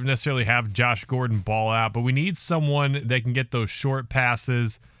 or necessarily have Josh Gordon ball out, but we need someone that can get those short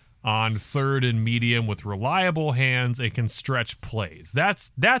passes on third and medium with reliable hands and can stretch plays. That's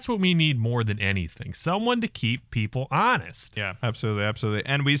what we need more than anything. Someone to keep people honest. Yeah, absolutely.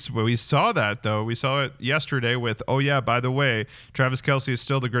 And we saw that, though. We saw it yesterday with, oh, yeah, by the way, Travis Kelce is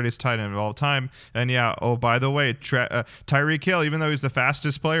still the greatest tight end of all time. And, yeah, oh, by the way, Tyreek Hill, even though he's the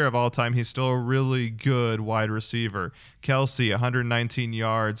fastest player of all time, he's still a really good wide receiver. Kelce, 119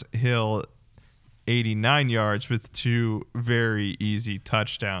 yards. Hill, 89 yards with 2 very easy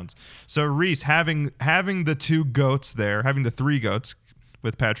touchdowns. So Reese, having the 2 GOATs there, having the 3 GOATs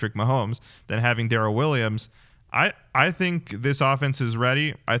with Patrick Mahomes, then having Darrell Williams, I think this offense is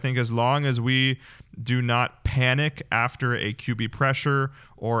ready. I think as long as we do not panic after a QB pressure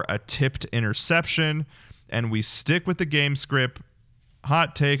or a tipped interception and we stick with the game script,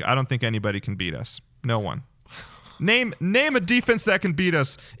 hot take, I don't think anybody can beat us. No one. Name a defense that can beat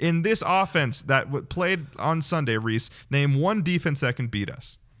us in this offense that played on Sunday, Reese. Name one defense that can beat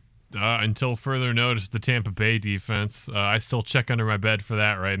us. Until further notice, the Tampa Bay defense. I still check under my bed for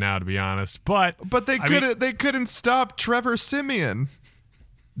that right now, to be honest. But they couldn't stop Trevor Siemian.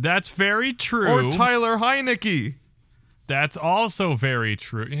 That's very true. Or Tyler Heineke. That's also very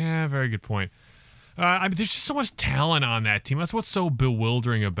true. Yeah, very good point. I mean, there's just so much talent on that team. That's what's so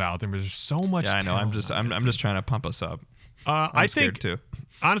bewildering about them. There's so much. Yeah, I know. Talent I'm just trying to pump us up. I think think too.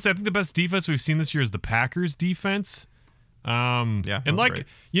 honestly, I think the best defense we've seen this year is the Packers defense. And like, great.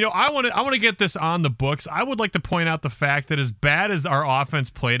 I want to get this on the books. I would like to point out the fact that as bad as our offense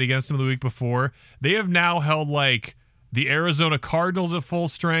played against them the week before, they have now held like the Arizona Cardinals at full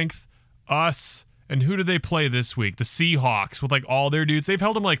strength, us, and who do they play this week? The Seahawks with like all their dudes. They've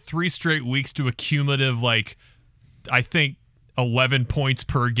held them like 3 straight weeks to a cumulative, like, I think 11 points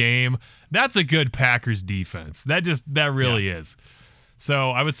per game. That's a good Packers defense. That really is.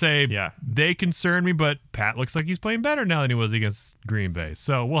 So I would say they concern me, but Pat looks like he's playing better now than he was against Green Bay.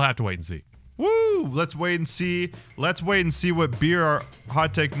 So we'll have to wait and see. Woo! Let's wait and see. Let's wait and see what beer our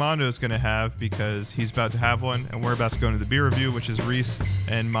Hot Take Mondo is going to have, because he's about to have one, and we're about to go into the beer review, which is Reese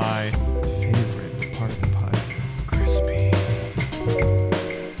and my favorite part of the podcast. Crispy.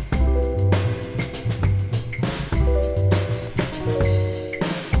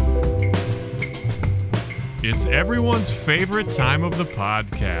 It's everyone's favorite time of the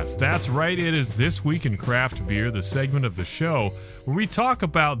podcast. That's right, it is This Week in Craft Beer, the segment of the show where we talk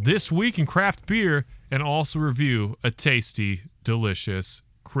about this week in craft beer and also review a tasty, delicious,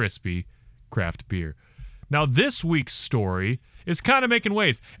 crispy craft beer. Now, this week's story is kind of making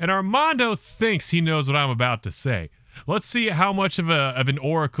waves, and Armando thinks he knows what I'm about to say. Let's see how much of an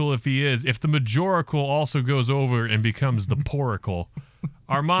oracle if he is, if the majorical also goes over and becomes the poracle.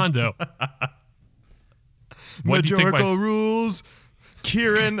 Armando. Majorical rules.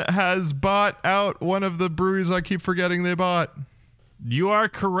 Kieran has bought out one of the breweries I keep forgetting they bought. You are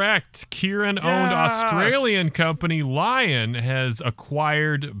correct. Kieran-owned Australian company Lion has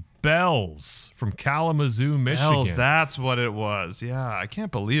acquired Bell's from Kalamazoo, Michigan. Bell's, that's what it was. Yeah, I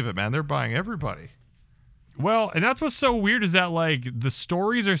can't believe it, man. They're buying everybody. Well, and that's what's so weird is that, like, the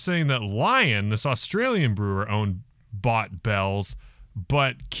stories are saying that Lion, this Australian brewer, bought Bell's,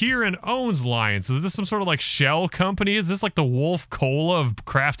 but Kieran owns Lion. So is this some sort of like shell company? Is this like the Wolf Cola of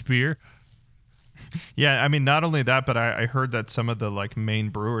craft beer? Yeah, I mean, not only that, but I heard that some of the like main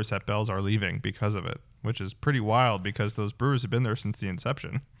brewers at Bell's are leaving because of it, which is pretty wild because those brewers have been there since the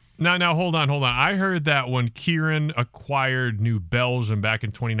inception. Now, hold on. I heard that when Kieran acquired New Belgium back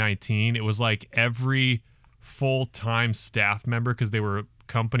in 2019, it was like every full-time staff member, because they were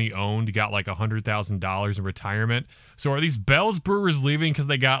company owned, got like $100,000 in retirement. So are these Bell's brewers leaving because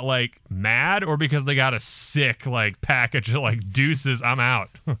they got like mad, or because they got a sick like package of like deuces, I'm out?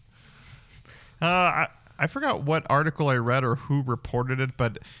 I forgot what article I read or who reported it,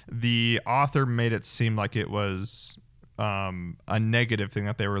 but the author made it seem like it was a negative thing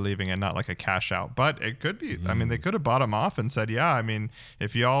that they were leaving and not like a cash out. But it could be. I mean, they could have bought them off and said, yeah, I mean,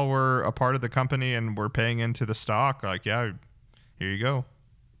 if y'all were a part of the company and were paying into the stock, like, yeah, here you go.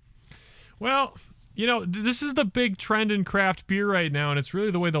 Well, this is the big trend in craft beer right now, and it's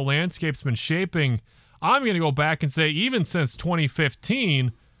really the way the landscape's been shaping. I'm going to go back and say even since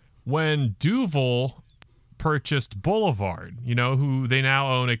 2015, when Duvel purchased Boulevard, who they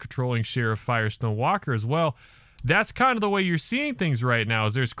now own a controlling share of Firestone Walker as well. That's kind of the way you're seeing things right now,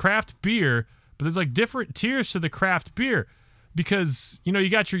 is there's craft beer, but there's like different tiers to the craft beer. Because, you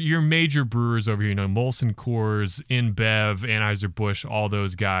got your major brewers over here, Molson Coors, InBev, Anheuser-Busch, all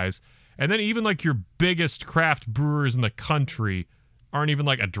those guys. And then even like your biggest craft brewers in the country aren't even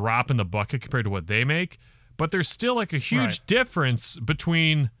like a drop in the bucket compared to what they make. But there's still like a huge difference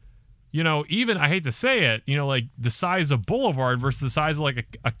between, even, I hate to say it, like the size of Boulevard versus the size of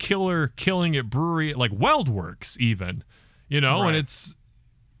like a killer killing it brewery, like Weldworks even, and it's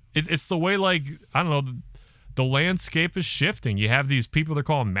the way, like, I don't know, the landscape is shifting. You have these people they're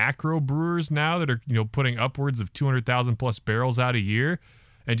calling macro brewers now that are, putting upwards of 200,000 plus barrels out a year.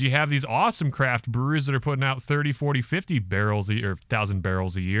 And you have these awesome craft brewers that are putting out 30, 40, 50 barrels a year, 1,000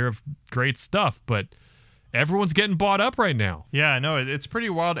 barrels a year of great stuff. But everyone's getting bought up right now. Yeah, no, it's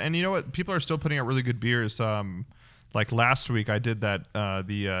pretty wild. And you know what? People are still putting out really good beers. Like last week, I did that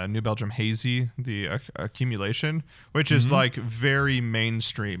the New Belgium Hazy, the accumulation, which is like very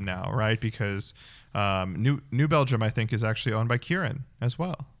mainstream now, right? Because New Belgium, I think, is actually owned by Kieran as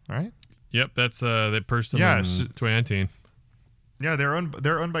well, right? Yep, that's they purchased them in 2019. Yeah, they're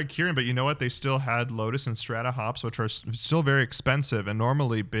owned by Kieran, but you know what? They still had Lotus and Strata hops, which are still very expensive, and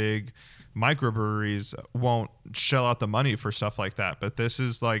normally big microbreweries won't shell out the money for stuff like that. But this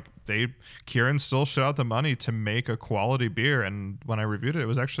is like Kieran still shell out the money to make a quality beer, and when I reviewed it, it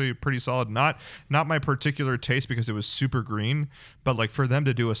was actually pretty solid. Not my particular taste because it was super green, but like for them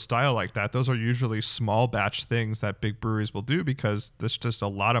to do a style like that, those are usually small batch things that big breweries will do because there's just a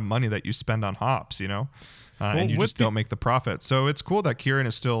lot of money that you spend on hops, and you just don't make the profit. So it's cool that Kieran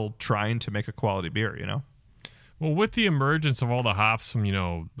is still trying to make a quality beer, Well, with the emergence of all the hops from,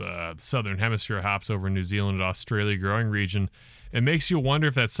 the Southern Hemisphere hops over in New Zealand and Australia growing region, it makes you wonder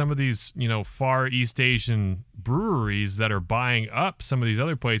if that some of these, Far East Asian breweries that are buying up some of these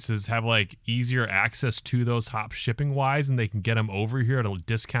other places have like easier access to those hops shipping wise, and they can get them over here at a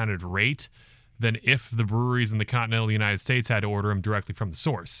discounted rate than if the breweries in the continental United States had to order them directly from the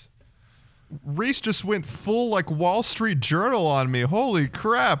source. Reese just went full like Wall Street Journal on me. Holy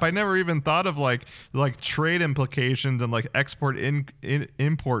crap. I never even thought of like trade implications and like export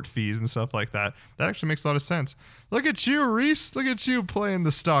import fees and stuff like that. That actually makes a lot of sense. Look at you, Reese. Look at you playing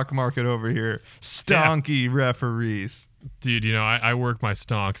the stock market over here. Stonky referees. Dude, I work my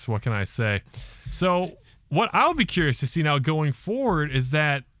stonks. What can I say? So what I'll be curious to see now going forward is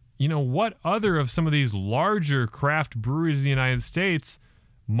that, what other of some of these larger craft breweries in the United States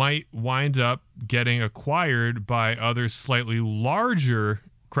might wind up getting acquired by other slightly larger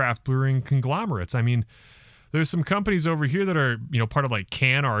craft brewing conglomerates. I mean, there's some companies over here that are, part of like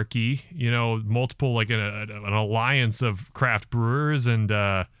Canarchy, multiple, like an alliance of craft brewers. And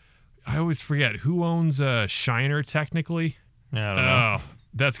I always forget who owns Shiner technically. Yeah, I don't know.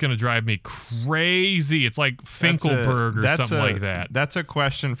 That's going to drive me crazy. It's like Finkelberg or something like that. That's a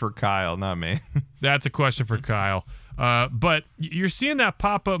question for Kyle, not me. That's a question for Kyle. But you're seeing that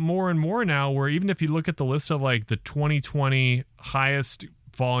pop up more and more now, where even if you look at the list of like the 2020 highest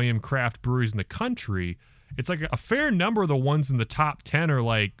volume craft breweries in the country, it's like a fair number of the ones in the top 10 are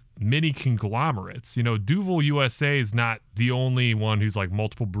like mini conglomerates. Duvel USA is not the only one who's like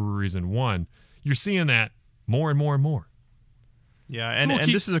multiple breweries in one. You're seeing that more and more and more. Yeah, and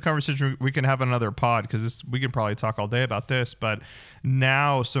this is a conversation we can have on another pod, because we can probably talk all day about this. But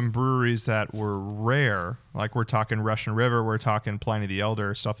now some breweries that were rare, like we're talking Russian River, we're talking Pliny the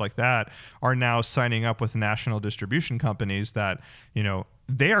Elder, stuff like that, are now signing up with national distribution companies that,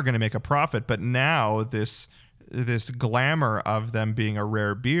 they are going to make a profit. But now this glamour of them being a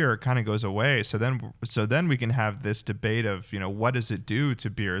rare beer kind of goes away. So then we can have this debate of, what does it do to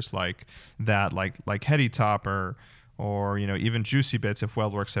beers like that, like Heady Topper, or, even Juicy Bits if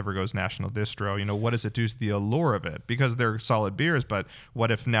WeldWorks ever goes national distro. What does it do to the allure of it? Because they're solid beers, but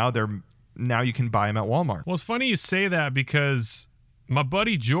what if now you can buy them at Walmart? Well, it's funny you say that, because my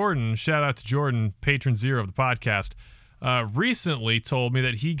buddy Jordan, shout out to Jordan, patron zero of the podcast, recently told me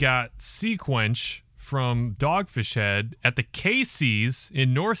that he got Sequench from Dogfish Head at the Casey's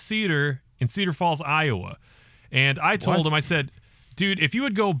in North Cedar in Cedar Falls, Iowa. And I told him, I said, dude, if you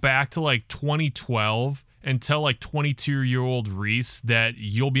would go back to like 2012 and tell like 22-year-old Reese that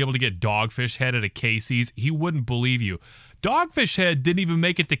you'll be able to get Dogfish Head at a Casey's, he wouldn't believe you. Dogfish Head didn't even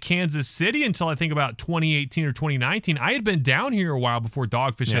make it to Kansas City until I think about 2018 or 2019. I had been down here a while before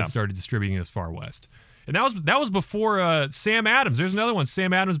Dogfish Head started distributing as far west. And that was before Sam Adams. There's another one,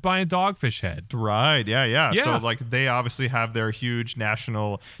 Sam Adams buying Dogfish Head. Right, yeah. So like they obviously have their huge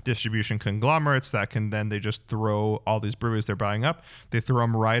national distribution conglomerates that can then they just throw all these breweries they're buying up. They throw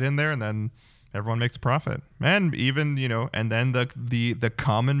them right in there, and then everyone makes a profit. And even, and then the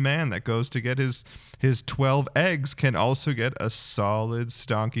common man that goes to get his 12 eggs can also get a solid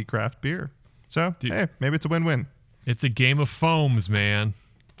stonky craft beer. So, hey, maybe it's a win-win. It's a game of foams, man.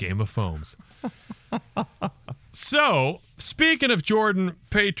 Game of foams. So, speaking of Jordan,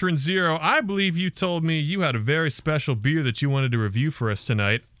 patron zero, I believe you told me you had a very special beer that you wanted to review for us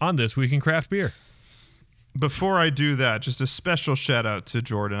tonight on This Week in Craft Beer. Before I do that, just a special shout out to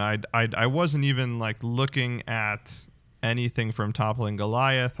Jordan. I wasn't even like looking at anything from Toppling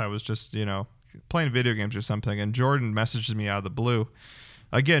Goliath. I was just, playing video games or something, and Jordan messages me out of the blue.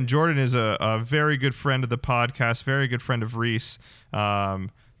 Again, Jordan is a very good friend of the podcast, very good friend of Reese.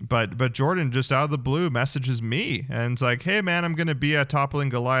 But Jordan just out of the blue messages me and it's like, hey man, I'm gonna be at Toppling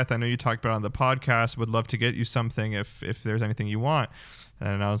Goliath. I know you talked about it on the podcast. Would love to get you something if there's anything you want.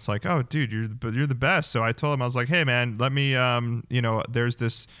 And I was like, oh, dude, you're the best. So I told him, I was like, hey, man, let me, there's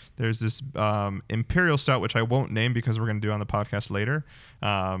this Imperial Stout, which I won't name because we're going to do on the podcast later.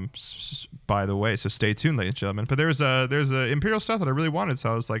 By the way, so stay tuned, ladies and gentlemen. But there's a Imperial Stout that I really wanted.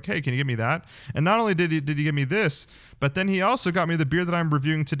 So I was like, hey, can you give me that? And not only did he give me this, but then he also got me the beer that I'm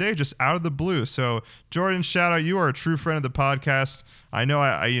reviewing today, just out of the blue. So Jordan, shout out. You are a true friend of the podcast. I know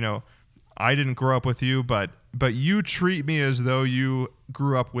I didn't grow up with you, but you treat me as though you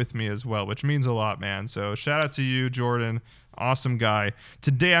grew up with me as well, which means a lot, man. So shout out to you, Jordan. Awesome guy.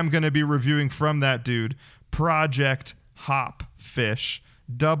 Today I'm going to be reviewing from that dude, Project Hop Fish,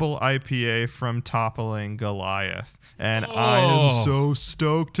 double IPA from Toppling Goliath. And I am so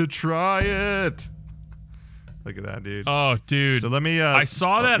stoked to try it. Look at that, dude. Oh, dude. So let me I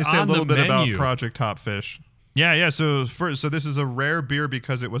saw that let me say on a little the bit menu. about Project Hop Fish. Yeah. So this is a rare beer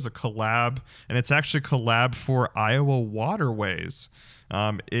because it was a collab, and it's actually a collab for Iowa Waterways.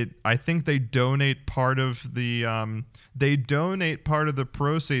 I think they donate part of the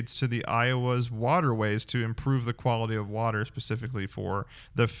proceeds to the Iowa's waterways to improve the quality of water, specifically for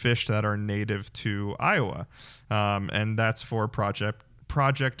the fish that are native to Iowa, and that's for Project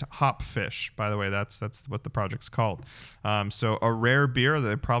Hopfish. By the way, that's what the project's called. So a rare beer.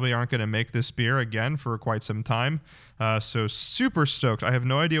 They probably aren't going to make this beer again for quite some time. So super stoked. I have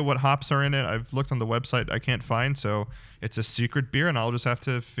no idea what hops are in it. I've looked on the website. I can't find. So it's a secret beer, and I'll just have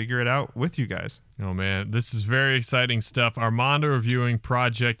to figure it out with you guys. Oh, man. This is very exciting stuff. Armando reviewing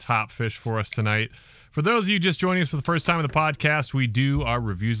Project Hopfish for us tonight. For those of you just joining us for the first time in the podcast, we do our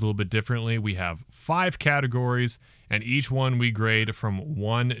reviews a little bit differently. We have 5 categories, and each one we grade from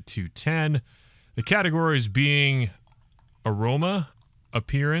 1 to 10. The categories being aroma,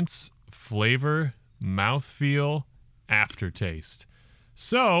 appearance, flavor, mouthfeel, aftertaste.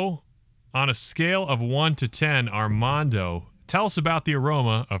 So, on a scale of 1 to 10, Armando, tell us about the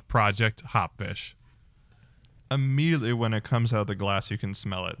aroma of Project Hopfish. Immediately when it comes out of the glass, you can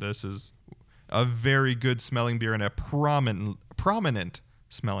smell it. This is a very good smelling beer and a prominent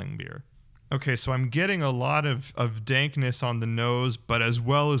smelling beer. Okay, so I'm getting a lot of dankness on the nose, but as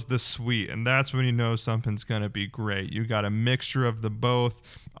well as the sweet, and that's when you know something's gonna be great. You got a mixture of the both.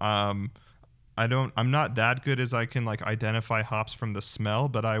 I'm not that good as I can like identify hops from the smell,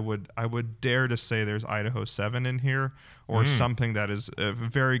 but I would dare to say there's Idaho 7 in here or something that is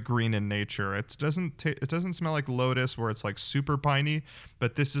very green in nature. It doesn't smell like Lotus where it's like super piney,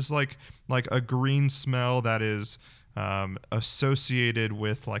 but this is like a green smell that is associated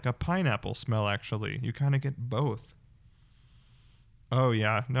with like a pineapple smell. Actually, you kind of get both. Oh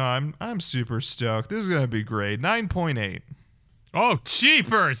yeah, no, I'm super stoked. This is gonna be great. 9.8. Oh,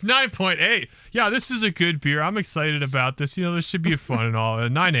 cheapers, 9.8. Yeah, this is a good beer. I'm excited about this. You know, this should be fun and all.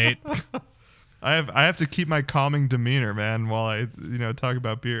 9.8. I have to keep my calming demeanor, man, while I talk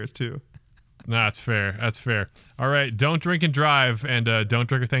about beers too. Nah, that's fair. That's fair. All right, don't drink and drive, and don't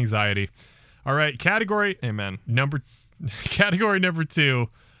drink with anxiety. All right, category. Amen. Category number 2,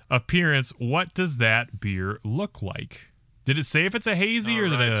 appearance. What does that beer look like? Did it say if it's a hazy or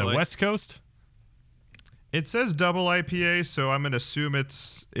is it a West Coast? It says double IPA, so I'm gonna assume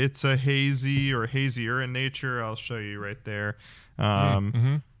it's a hazy or hazier in nature. I'll show you right there.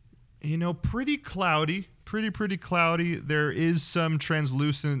 Pretty cloudy, pretty cloudy. There is some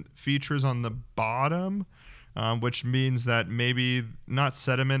translucent features on the bottom, which means that maybe not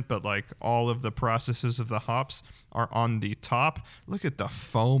sediment, but like all of the processes of the hops are on the top. Look at the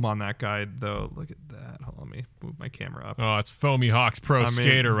foam on that guy, though. Look at that. Hold on, let me move my camera up. Oh, it's Foamy Hawks Pro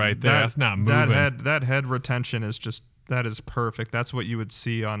Skater right there. That's not moving. That head retention is that is perfect. That's what you would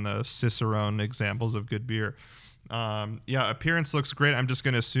see on the Cicerone examples of good beer. Appearance looks great. I'm just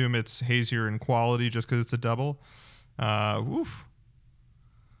going to assume it's hazier in quality just because it's a double. Woof.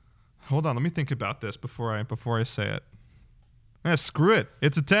 Hold on, let me think about this before I say it. Screw it.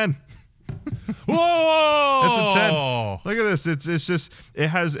 It's a 10. Whoa! It's a 10. Look at this. It's just it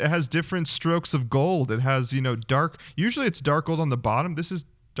has different strokes of gold. It has, dark. Usually it's dark gold on the bottom. This is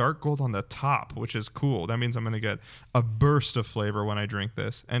dark gold on the top, which is cool. That means I'm going to get a burst of flavor when I drink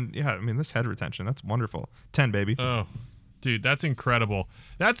this. And yeah, I mean, this head retention, that's wonderful. 10, baby. Oh. Dude, that's incredible.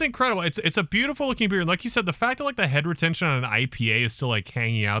 That's incredible. It's a beautiful looking beer. And like you said, the fact that like the head retention on an IPA is still like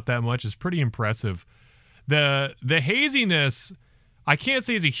hanging out that much is pretty impressive. The haziness, I can't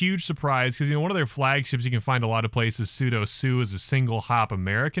say is a huge surprise because one of their flagships you can find a lot of places, Pseudo Sue, is a single hop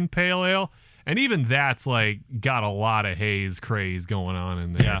American pale ale, and even that's like got a lot of haze craze going on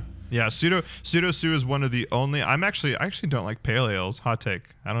in there. Yeah, Pseudo Sue is one of the only. I actually don't like pale ales. Hot take.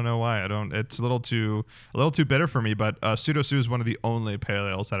 I don't know why. I don't. It's a little too bitter for me. But Pseudo Sue is one of the only pale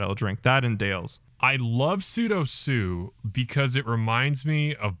ales that I'll drink. That and Dale's. I love Pseudo Sue because it reminds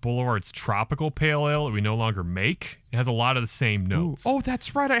me of Boulevard's Tropical Pale Ale that we no longer make. It has a lot of the same notes. Ooh. Oh,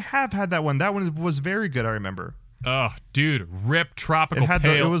 that's right. I have had that one. That one was very good. I remember. Oh, dude, Rip Tropical Pale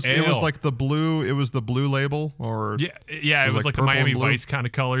Ale. It was like the blue. It was the blue label, or yeah. It was like the Miami Vice kind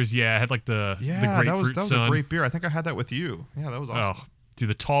of colors. Yeah, it had like the grapefruit that was sun. a great beer. I think I had that with you. Yeah, that was awesome. Oh, dude,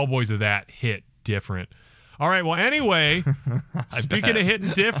 the tall boys of that hit different. All right, well, anyway, speaking of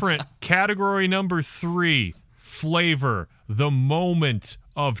hitting different, category number 3, flavor, the moment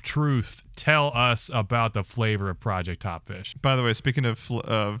of truth. Tell us about the flavor of Project Hopfish. By the way, speaking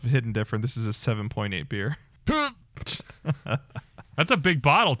of hitting different, this is a 7.8 beer. That's a big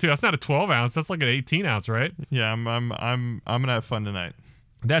bottle too. That's not a 12 ounce. That's like an 18 ounce, right? Yeah, I'm gonna have fun tonight.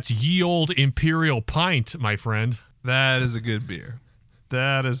 That's ye old Imperial Pint, my friend. That is a good beer.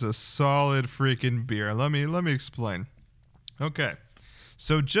 That is a solid freaking beer. Let me explain. Okay,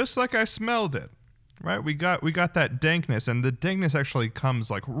 so just like I smelled it, right? We got that dankness, and the dankness actually comes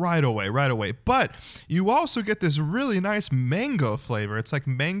like right away. But you also get this really nice mango flavor. It's like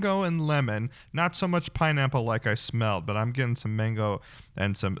mango and lemon, not so much pineapple like I smelled, but I'm getting some mango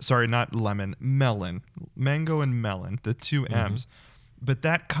and not lemon, melon. Mango and melon, the two M's. But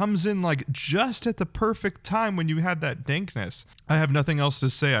that comes in like just at the perfect time when you have that dankness. I have nothing else to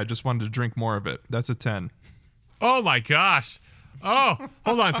say. I just wanted to drink more of it. That's a 10. Oh my gosh. Oh,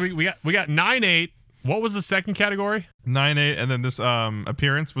 hold on. So we got 9.8. What was the second category? 9.8, and then this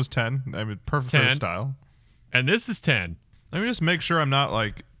appearance was 10. I mean, perfect for 10. the style. And this is 10. Let me just make sure I'm not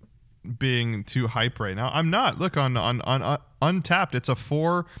like being too hype right now. I'm not. Look on Untapped, it's a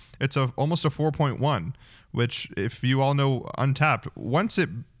 4. It's almost a 4.1. Which, if you all know Untapped, once it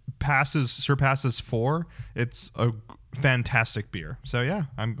surpasses 4, it's a fantastic beer. So yeah,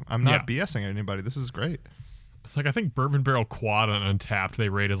 I'm not BSing anybody. This is great. Like, I think Bourbon Barrel Quad on Untapped they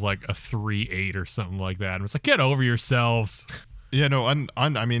rate as like a 3.8 or something like that. And it's like, get over yourselves. Yeah, no,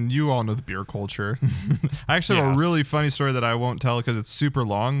 I mean, you all know the beer culture. I actually have a really funny story that I won't tell because it's super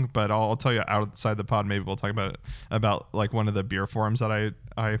long, but I'll tell you outside the pod. Maybe we'll talk about it, about like one of the beer forums that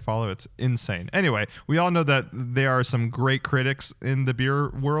I follow. It's insane. Anyway, we all know that there are some great critics in the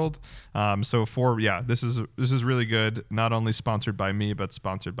beer world. This is really good. Not only sponsored by me, but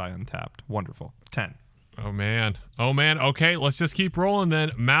sponsored by Untapped. Wonderful. 10. Oh man. Okay, let's just keep rolling then.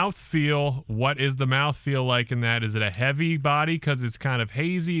 Mouthfeel. What is the mouthfeel like in that? Is it a heavy body because it's kind of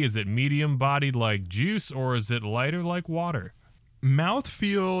hazy? Is it medium bodied like juice, or is it lighter like water?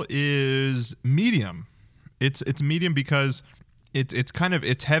 Mouthfeel is medium. It's medium because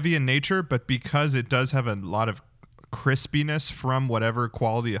it's heavy in nature, but because it does have a lot of crispiness from whatever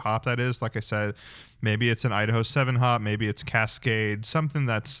quality of hop that is. Like I said, maybe it's an Idaho 7 hop, maybe it's Cascade, something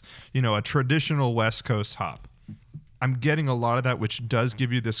that's, a traditional West Coast hop. I'm getting a lot of that, which does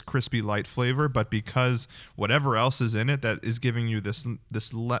give you this crispy light flavor, but because whatever else is in it that is giving you this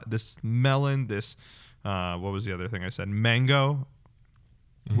melon, this what was the other thing I said? Mango.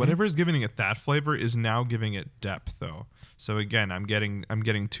 Whatever is giving it that flavor is now giving it depth, though. So again, I'm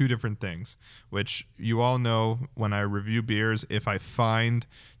getting two different things, which you all know when I review beers. If I find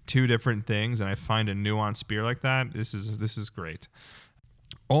two different things and I find a nuanced beer like that, this is great.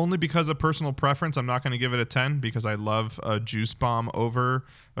 Only because of personal preference, I'm not going to give it a 10 because I love a juice bomb over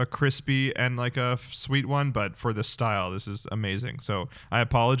a crispy and like a sweet one. But for the style, this is amazing. So I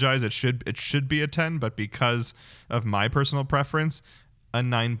apologize. It should be a 10, but because of my personal preference, a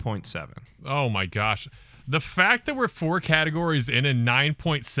 9.7. Oh my gosh. The fact that we're 4 categories in and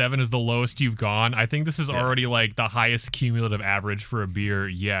 9.7 is the lowest you've gone, I think this is already like the highest cumulative average for a beer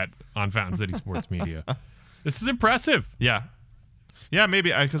yet on Fountain City Sports Media. This is impressive. Yeah. Yeah,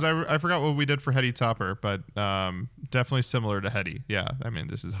 maybe because I forgot what we did for Heady Topper, but definitely similar to Heady. Yeah, I mean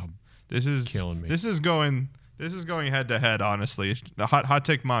this is killing me. This is going head to head. Honestly, hot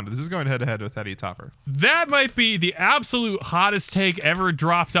take Mondo. This is going head to head with Heady Topper. That might be the absolute hottest take ever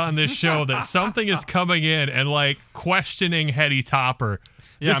dropped on this show. That something is coming in and like questioning Heady Topper.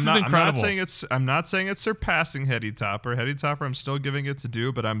 Yeah, this is incredible. I'm not saying it's surpassing Heady Topper. Heady Topper, I'm still giving it to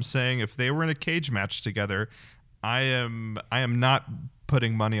due, but I'm saying if they were in a cage match together, I am not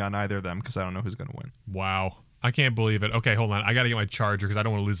putting money on either of them because I don't know who's going to win. Wow, I can't believe it. Okay, hold on. I got to get my charger because I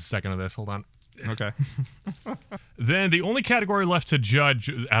don't want to lose a second of this. Hold on. Okay. Then the only category left to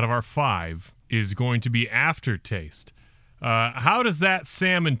judge out of our 5 is going to be aftertaste. How does that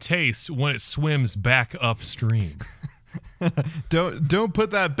salmon taste when it swims back upstream? Don't put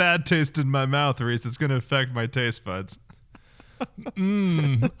that bad taste in my mouth, Reese. It's going to affect my taste buds.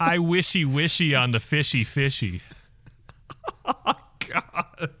 I wishy on the fishy. Oh,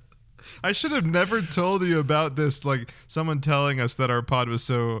 God. I should have never told you about this, like someone telling us that our pod was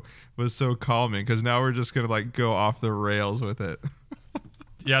so calming, because now we're just gonna like go off the rails with it.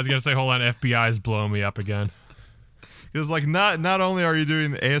 Yeah, I was gonna say, hold on, FBI's blowing me up again. Because like not only are you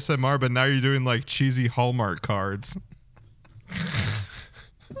doing ASMR, but now you're doing like cheesy Hallmark cards.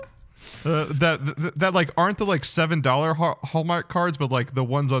 That like aren't the like $7 Hallmark cards, but like the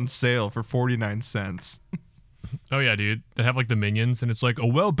ones on sale for 49 cents. Oh yeah, dude. They have like the minions, and it's like a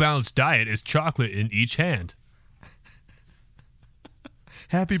well-balanced diet is chocolate in each hand.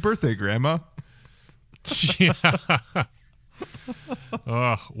 Happy birthday, Grandma. Yeah.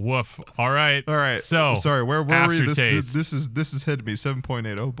 Oh, woof. All right. So sorry, where were we? This is hit me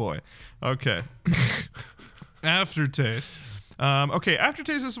 7.8. Oh boy. Okay. Aftertaste. Okay,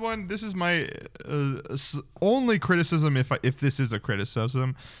 aftertaste is one. This is my only criticism, if this is a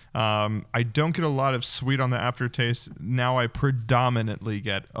criticism. I don't get a lot of sweet on the aftertaste. Now I predominantly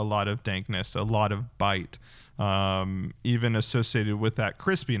get a lot of dankness, a lot of bite. even associated with that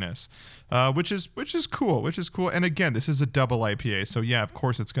crispiness, which is cool. And again, this is a double IPA, so yeah, of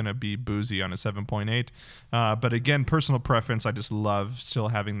course it's going to be boozy on a 7.8. But again, personal preference. I just love still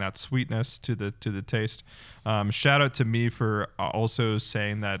having that sweetness to the taste. Shout out to me for also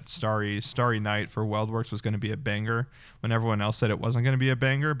saying that Starry Night for Weldworks was going to be a banger when everyone else said it wasn't going to be a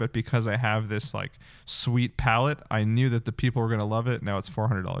banger. But because I have this like sweet palate, I knew that the people were going to love it. Now it's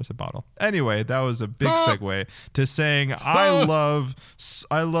 $400 a bottle. Anyway, that was a big segue to saying I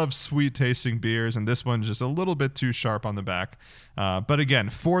love sweet tasting beers, and this one's just a little bit too sharp on the back. But again,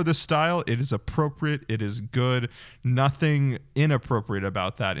 for the style, it is appropriate. It is good. Nothing inappropriate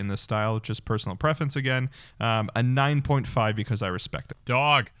about that in the style. Just personal preference again. A 9.5 because I respect it.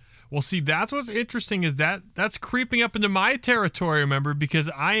 Dog. Well, see, that's what's interesting is that's creeping up into my territory, remember, because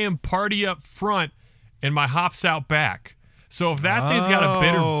I am party up front and my hops out back. So if that thing's got a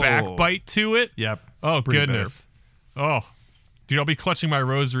bitter backbite to it, yep. Oh, goodness. Bitter. Oh, dude, I'll be clutching my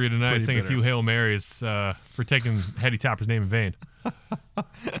rosary tonight, saying a few Hail Marys for taking Hetty Topper's name in vain.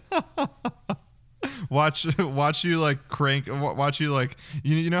 Watch you like crank. Watch you like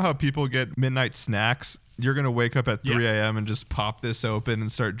you know how people get midnight snacks. You're gonna wake up at 3 a.m. and just pop this open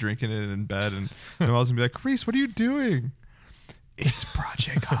and start drinking it in bed, and I was gonna be like, Reese, what are you doing? It's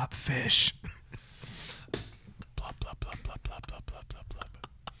Project Hopfish. Blub blub blub blub blub blub blub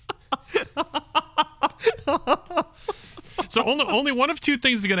blub. So only one of two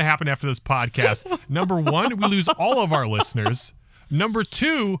things is going to happen after this podcast. Number one, we lose all of our listeners. Number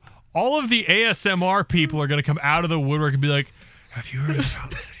two, all of the ASMR people are going to come out of the woodwork and be like, have you heard of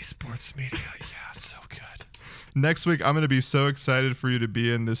Fountain City Sports Media? Yeah, it's so good. Next week, I'm going to be so excited for you to be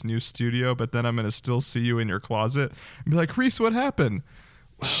in this new studio, but then I'm going to still see you in your closet and be like, Reese, what happened?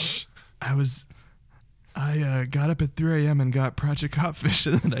 Well, I got up at 3 a.m. and got Project Hopfish,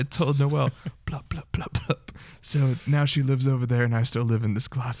 and then I told Noelle, blah, blah, blah, blah. So now she lives over there, and I still live in this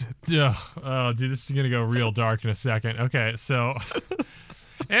closet. Yeah. Oh, dude, this is going to go real dark in a second. Okay, so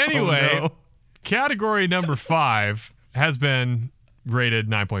anyway, category number 5 has been rated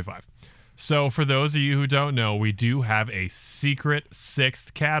 9.5. So for those of you who don't know, we do have a secret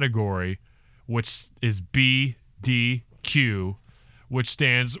 6th category, which is BDQ, which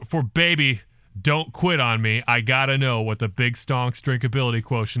stands for Baby, Don't Quit on Me. I gotta know what the big stonks drinkability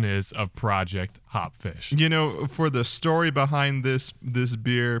quotient is of Project Hopfish. You know, for the story behind this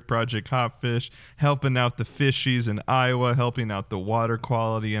beer, Project Hopfish, helping out the fishies in Iowa, helping out the water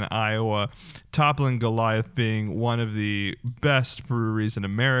quality in Iowa, toppling Goliath being one of the best breweries in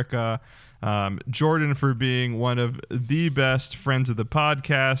America, Jordan for being one of the best friends of the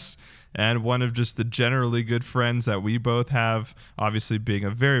podcast, and one of just the generally good friends that we both have, obviously being a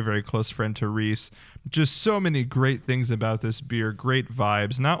very, very close friend to Reese. Just so many great things about this beer, great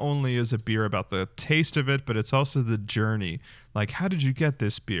vibes. Not only is a beer about the taste of it, but it's also the journey. Like, how did you get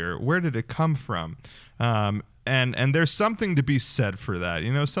this beer? Where did it come from? And there's something to be said for that,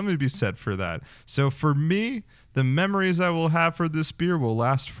 something to be said for that. So for me, the memories I will have for this beer will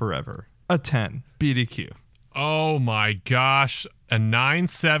last forever. A 10, BDQ. Oh my gosh. A 9,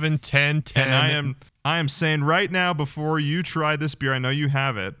 7, 10, 10. And I am saying right now, before you try this beer, I know you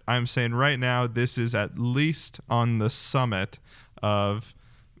have it. I'm saying right now, this is at least on the summit of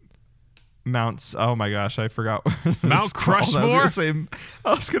Mount. Oh my gosh, I forgot. Mount Crushmore?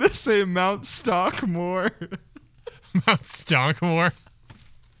 I was gonna say Mount Stockmore. Mount Stockmore.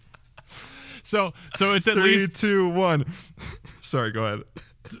 So it's at 3, least 2, 1. Sorry, go ahead.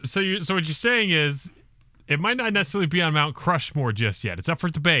 So what you're saying is, it might not necessarily be on Mount Crushmore just yet. It's up for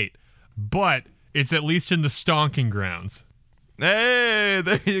debate, but it's at least in the stonking grounds. Hey,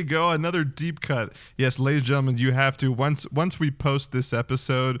 there you go. Another deep cut. Yes, ladies and gentlemen, you have to once we post this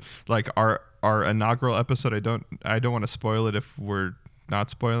episode, like our inaugural episode. I don't want to spoil it if we're not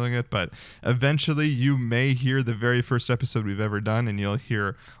spoiling it, but eventually you may hear the very first episode we've ever done, and you'll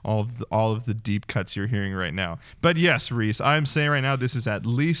hear all of the deep cuts you're hearing right now. But yes, Reese, I'm saying right now this is at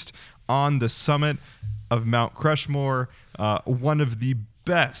least on the summit of Mount Crushmore, one of the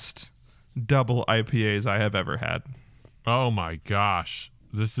best double IPAs I have ever had. Oh my gosh,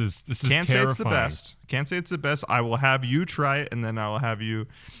 this is Can't terrifying. say it's the best. Can't say it's the best. I will have you try it, and then I will have you.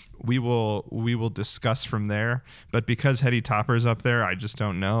 We will discuss from there. But because Hetty Topper's up there, I just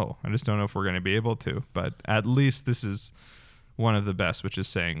don't know. I just don't know if we're going to be able to. But at least this is one of the best, which is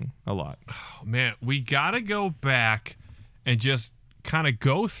saying a lot. Oh, man, we gotta go back and just kind of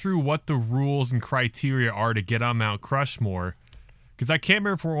go through what the rules and criteria are to get on Mount Crushmore, because I can't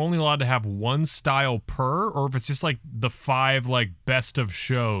remember if we're only allowed to have one style per, or if it's just like the 5 like best of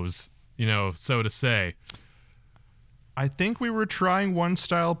shows, so to say. I think we were trying one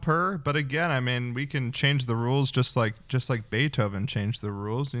style per, but again, I mean, we can change the rules just like Beethoven changed the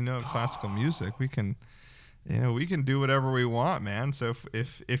rules. You know, classical music, we can do whatever we want, man. So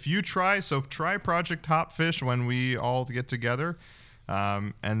if you try Project Hopfish when we all get together,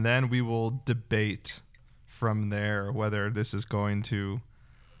 and then we will debate from there whether this is going to,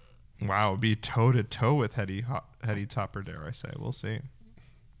 be toe to toe with Hetty Topper. Dare I say? We'll see.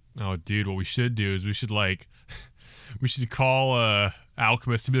 Oh, dude, what we should do is we should call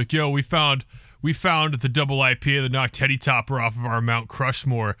Alchemist and be like, yo, we found the double IPA that knocked Hetty Topper off of our Mount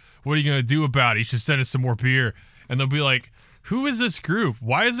Crushmore. What are you gonna do about it? You should send us some more beer. And they'll be like, who is this group?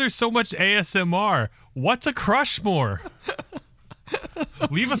 Why is there so much ASMR? What's a Crushmore?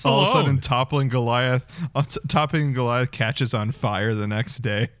 Leave us alone. All of a sudden, Toppling Goliath catches on fire the next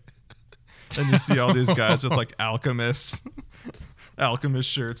day. And you see all these guys with like alchemist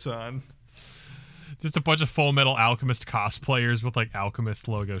shirts on. Just a bunch of Full Metal Alchemist cosplayers with like Alchemist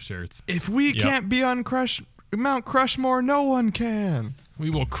logo shirts. If we can't be on Mount Crushmore, no one can. We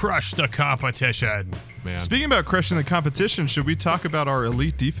will crush the competition, man. Speaking about crushing the competition, should we talk about our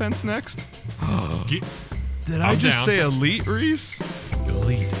elite defense next? Did I just say elite, Reese?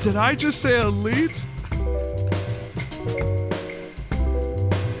 Elite. Did I just say elite?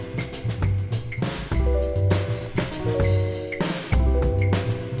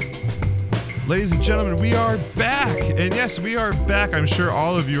 Ladies and gentlemen, we are back. And yes, we are back. I'm sure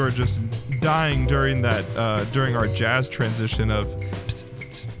all of you are just dying during our jazz transition of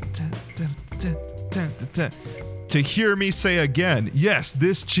to hear me say again, yes,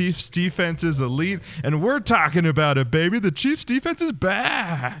 this Chiefs defense is elite, and we're talking about it, baby. The Chiefs defense is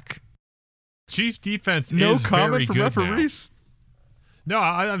back. Chiefs defense no is comment very from good referees. Now. No,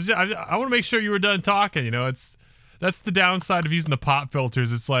 I want to make sure you were done talking. You know, that's the downside of using the pop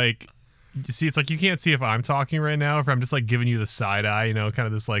filters. It's like, you see, it's like you can't see if I'm talking right now, if I'm just like giving you the side eye, you know, kind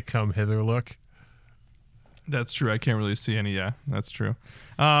of this like come hither look. That's true. I can't really see any. Yeah, that's true.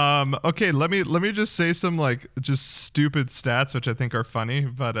 Okay, let me just say some like just stupid stats, which I think are funny,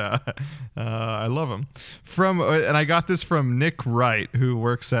 but I love them. And I got this from Nick Wright, who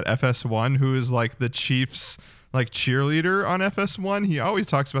works at FS1, who is like the Chiefs like cheerleader on FS1. He always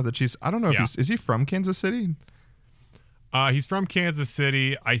talks about the Chiefs. I don't know if is he from Kansas City? He's from Kansas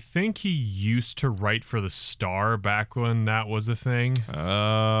City. I think he used to write for the Star back when that was a thing.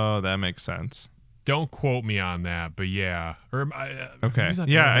 Oh, that makes sense. Don't quote me on that, but yeah. Okay.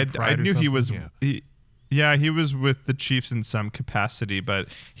 Yeah, I knew he was. Yeah. He was with the Chiefs in some capacity, but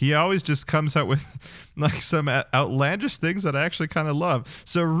he always just comes out with like some outlandish things that I actually kind of love.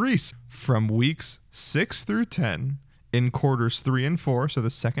 So Reese, from weeks 6 through 10 in quarters 3 and 4, so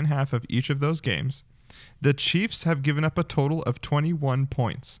the second half of each of those games, the Chiefs have given up a total of 21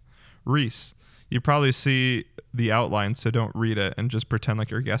 points. Reese, you probably see the outline, so don't read it and just pretend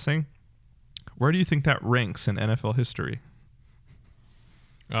like you're guessing. Where do you think that ranks in NFL history?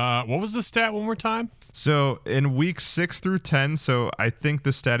 What was the stat one more time? So in weeks 6 through 10, so I think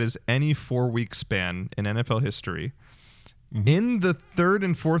the stat is any 4-week span in NFL history. Mm-hmm. In the third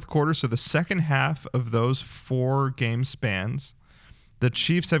and fourth quarter, so the second half of those 4 game spans, the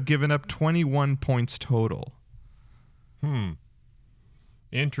Chiefs have given up 21 points total.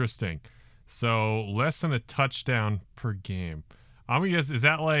 Interesting. So less than a touchdown per game. I'm gonna guess, is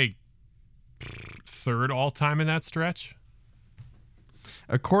that like third all time in that stretch?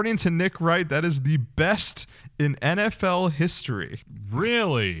 According to Nick Wright, that is the best in NFL history.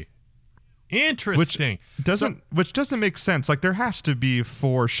 Really? Interesting. Which doesn't make sense. Like there has to be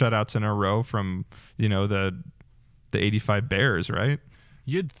 4 shutouts in a row from, you know, the 85 Bears, right?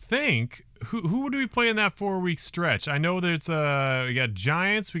 You'd think. Who would we play in that 4-week stretch? I know there's we got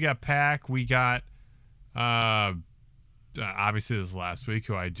Giants, we got Pack, we got obviously this is last week,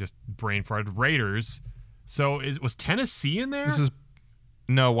 who I just brain farted, Raiders. So was Tennessee in there?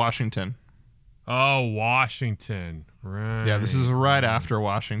 No, Washington. Oh, Washington. Right. Yeah, this is right after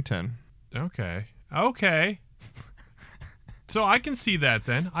Washington. Okay. So I can see that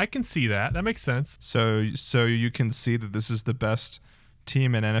then. I can see that. That makes sense. So you can see that this is the best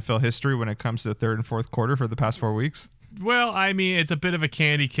team in NFL history when it comes to the third and fourth quarter for the past 4 weeks? Well, I mean, it's a bit of a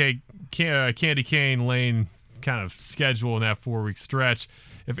candy cane lane kind of schedule in that 4-week stretch.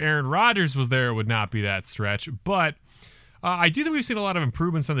 If Aaron Rodgers was there, it would not be that stretch. But I do think we've seen a lot of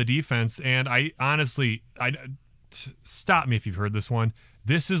improvements on the defense, and I honestly, stop me if you've heard this one.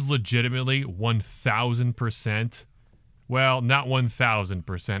 This is legitimately 1,000%. Well, not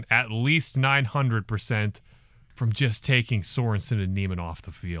 1,000%, at least 900% from just taking Sorensen and Neiman off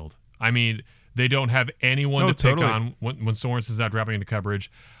the field. I mean, they don't have anyone to totally. pick on when Sorensen's not dropping into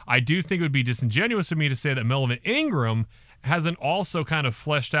coverage. I do think it would be disingenuous of me to say that Melvin Ingram hasn't also kind of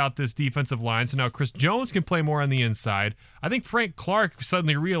fleshed out this defensive line. So now Chris Jones can play more on the inside. I think Frank Clark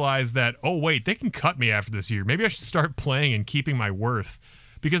suddenly realized that, oh, wait, they can cut me after this year. Maybe I should start playing and keeping my worth.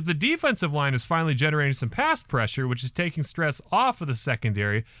 Because the defensive line is finally generating some pass pressure, which is taking stress off of the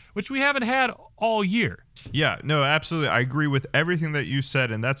secondary, which we haven't had all year. Yeah, no, absolutely. I agree with everything that you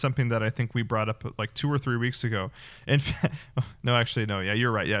said, and that's something that I think we brought up like 2 or 3 weeks ago. And no, actually, no. Yeah,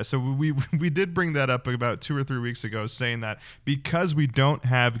 you're right. Yeah, so we did bring that up about 2 or 3 weeks ago, saying that because we don't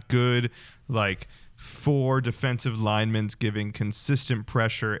have good, like, 4 defensive linemen giving consistent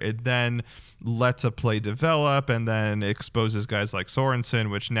pressure, it then lets a play develop and then exposes guys like Sorensen,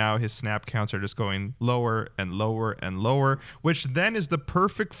 which now his snap counts are just going lower and lower and lower, which then is the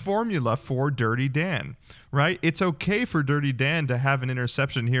perfect formula for Dirty Dan, right? It's okay for Dirty Dan to have an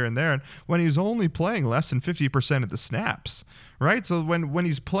interception here and there when he's only playing less than 50% of the snaps, right? So when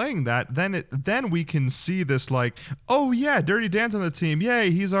he's playing that, then we can see this like, oh yeah, Dirty Dan's on the team. Yay,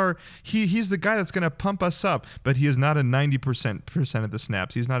 he's the guy that's going to pump us up, but he is not a 90% of the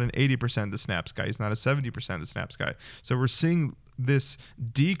snaps. He's not an 80% of the snaps guy. He's not a 70% of the snaps guy. So we're seeing this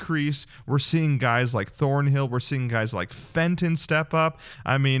decrease. We're seeing guys like Thornhill. We're seeing guys like Fenton step up.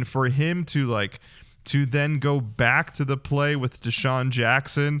 I mean, for him to then go back to the play with Deshaun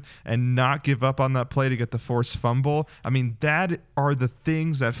Jackson and not give up on that play to get the forced fumble. I mean, that are the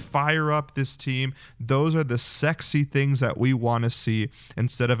things that fire up this team. Those are the sexy things that we want to see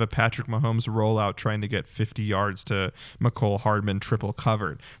instead of a Patrick Mahomes rollout trying to get 50 yards to McCole Hardman triple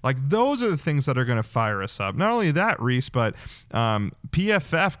covered. Like, those are the things that are going to fire us up. Not only that, Reese, but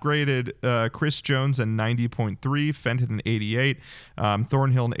PFF graded Chris Jones a 90.3, Fenton an 88,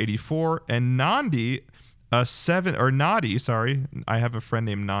 Thornhill an 84, and Nandi Nadi, sorry. I have a friend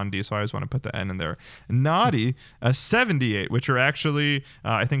named Nandi, so I always want to put the N in there. Nadi, a 78, which are actually,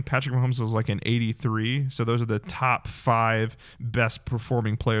 I think Patrick Mahomes was like an 83. So those are the top 5 best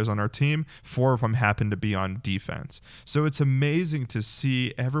performing players on our team. 4 of them happen to be on defense. So it's amazing to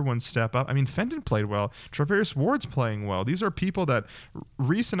see everyone step up. I mean, Fenton played well. Travarius Ward's playing well. These are people that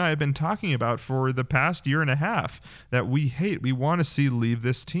Reese and I have been talking about for the past year and a half that we hate. We want to see leave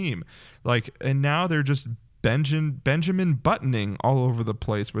this team. Like, and now they're just Benjamin buttoning all over the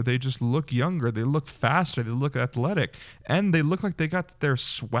place where they just look younger, they look faster, they look athletic, and they look like they got their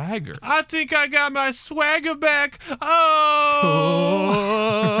swagger. I think I got my swagger back. Oh!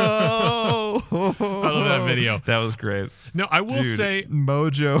 I love that video. That was great. No, I will say...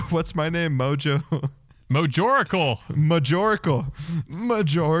 Mojo. What's my name? Mojo. Majorical. Majorical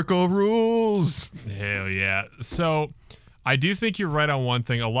rules. Hell yeah. So... I do think you're right on one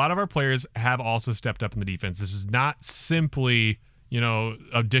thing. A lot of our players have also stepped up in the defense. This is not simply,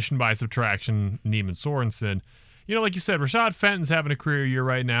 addition by subtraction, Neiman Sorensen. Like you said, Rashad Fenton's having a career year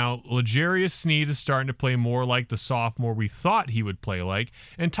right now. L'Jarius Sneed is starting to play more like the sophomore we thought he would play like.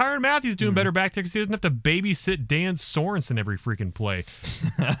 And Tyrann Mathieu's doing better back there because he doesn't have to babysit Dan Sorensen every freaking play.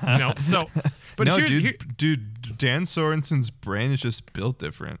 But no, dude, Dan Sorensen's brain is just built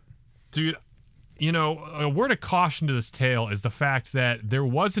different. Dude, a word of caution to this tale is the fact that there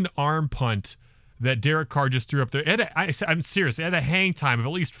was an arm punt that Derek Carr just threw up there. I'm serious. It had a hang time of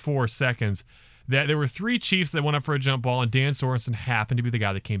at least 4 seconds. That there were 3 Chiefs that went up for a jump ball, and Dan Sorensen happened to be the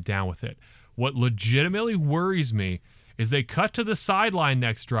guy that came down with it. What legitimately worries me is they cut to the sideline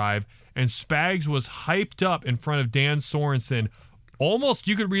next drive, and Spags was hyped up in front of Dan Sorensen. Almost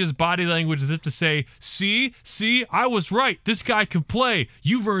you could read his body language as if to say, see, I was right. This guy can play.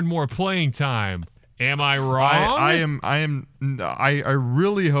 You've earned more playing time. Am I wrong? I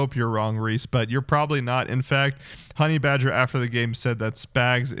really hope you're wrong, Reese, but you're probably not. In fact, Honey Badger after the game said that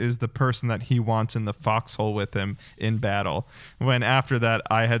Spags is the person that he wants in the foxhole with him in battle. When after that,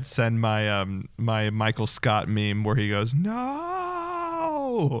 I had sent my my Michael Scott meme where he goes,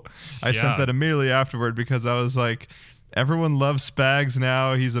 no. I sent that immediately afterward because I was like, everyone loves Spags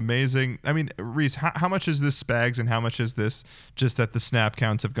now. He's amazing. I mean, Reese, how much is this Spags and how much is this just that the snap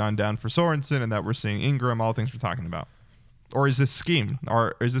counts have gone down for Sorensen and that we're seeing Ingram, all things we're talking about? Or is this scheme?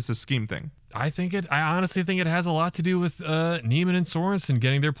 Or is this a scheme thing? I honestly think it has a lot to do with Neiman and Sorensen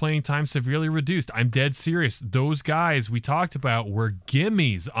getting their playing time severely reduced. I'm dead serious. Those guys we talked about were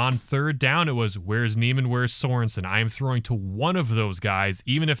gimmies on 3rd down. It was, where's Neiman, where's Sorensen? I am throwing to one of those guys,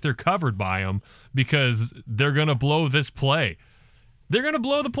 even if they're covered by them, because they're going to blow this play. They're going to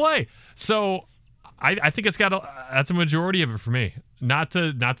blow the play. So I think that's a majority of it for me. Not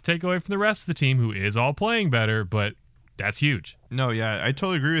to take away from the rest of the team who is all playing better, but that's huge. No, yeah, I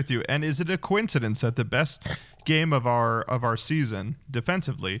totally agree with you. And is it a coincidence that the best game of our season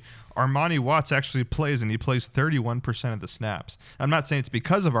defensively, Armani Watts actually plays, and he plays 31% of the snaps. I'm not saying it's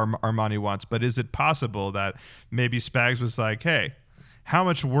because of Armani Watts, but is it possible that maybe Spags was like, hey, how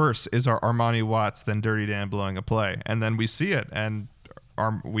much worse is our Armani Watts than Dirty Dan blowing a play? And then we see it, and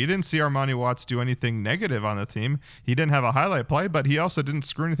we didn't see Armani Watts do anything negative on the team. He didn't have a highlight play, but he also didn't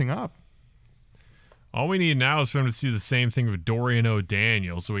screw anything up. All we need now is for him to see the same thing with Dorian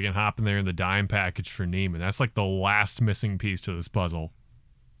O'Daniel so we can hop in there in the dime package for Neiman. That's like the last missing piece to this puzzle.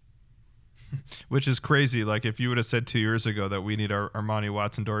 Which is crazy. Like, if you would have said 2 years ago that we need our Armani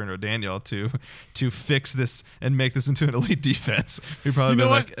Watts and Dorian O'Daniel to fix this and make this into an elite defense, we'd probably been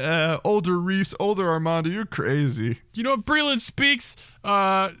like, older Reese, older Armando, you're crazy. You know what? Breland Speaks.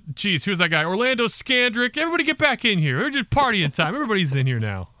 Geez, who's that guy? Orlando Scandrick. Everybody get back in here. We're just partying time. Everybody's in here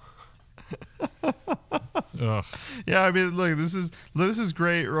now. Ugh. Yeah, I mean, look, this is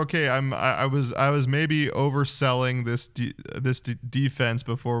great. Okay, I was maybe overselling this defense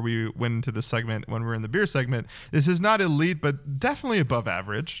before we went into the segment when we were in the beer segment. This is not elite, but definitely above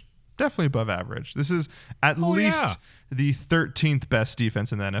average. Definitely above average. This is at least the 13th best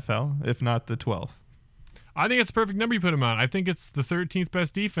defense in the NFL, if not the 12th. I think it's a perfect number you put him on. I think it's the 13th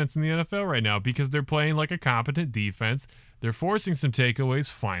best defense in the NFL right now because they're playing like a competent defense. They're forcing some takeaways,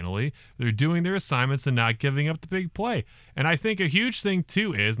 finally. They're doing their assignments and not giving up the big play. And I think a huge thing,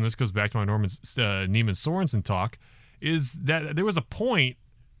 too, is, and this goes back to my Neiman Sorensen talk, is that there was a point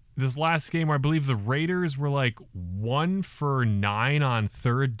this last game where I believe the Raiders were like 1 for 9 on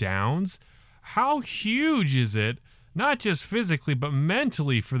third downs. How huge is it, not just physically, but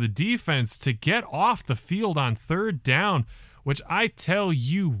mentally, for the defense to get off the field on third down, which I tell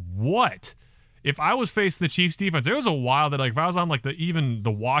you what, if I was facing the Chiefs defense, there was a while that, like, if I was on like even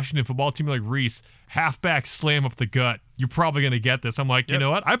the Washington football team, like Reese, halfback slam up the gut, you're probably going to get this. I'm like, You know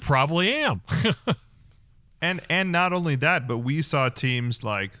what? I probably am. And not only that, but we saw teams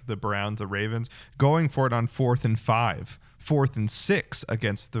like the Browns, the Ravens, going for it on 4th and 5, 4th and 6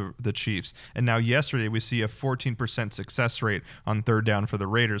 against the Chiefs. And now yesterday we see a 14% success rate on third down for the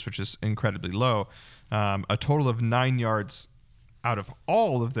Raiders, which is incredibly low. A total of 9 yards out of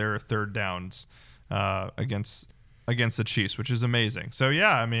all of their third downs against the Chiefs, which is amazing. So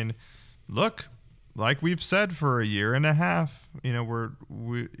yeah, I mean, look, like we've said for a year and a half, you know,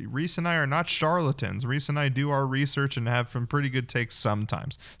 Reese and I are not charlatans. Reese and I do our research and have some pretty good takes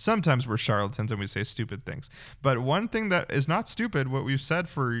sometimes. Sometimes we're charlatans and we say stupid things. But one thing that is not stupid, what we've said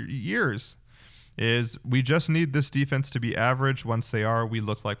for years, is we just need this defense to be average. Once they are, we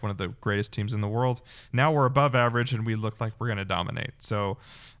look like one of the greatest teams in the world. Now we're above average and we look like we're going to dominate. So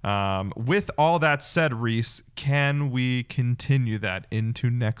with all that said, Reese, can we continue that into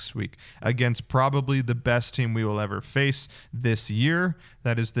next week against probably the best team we will ever face this year?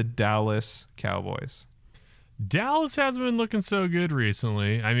 That is the Dallas Cowboys. Dallas hasn't been looking so good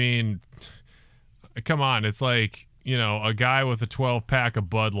recently. I mean, come on. It's like, you know, a guy with a 12-pack of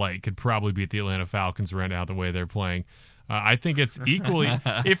Bud Light could probably beat the Atlanta Falcons right now the way they're playing. I think it's equally,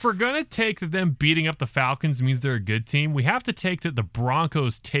 if we're going to take that them beating up the Falcons means they're a good team, we have to take that the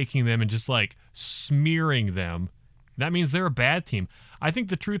Broncos taking them and just like smearing them, that means they're a bad team. I think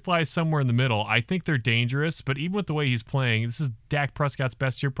the truth lies somewhere in the middle. I think they're dangerous, but even with the way he's playing, this is Dak Prescott's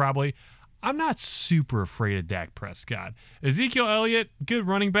best year probably. I'm not super afraid of Dak Prescott. Ezekiel Elliott, good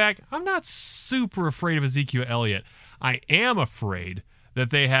running back. I'm not super afraid of Ezekiel Elliott. I am afraid that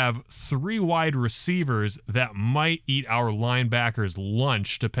they have 3 wide receivers that might eat our linebackers'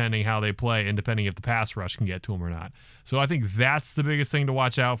 lunch depending how they play and depending if the pass rush can get to them or not. So I think that's the biggest thing to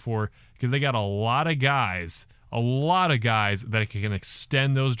watch out for because they got a lot of guys that can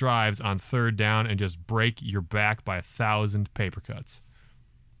extend those drives on third down and just break your back by 1,000 paper cuts.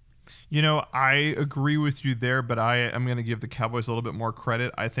 You know, I agree with you there, but I am going to give the Cowboys a little bit more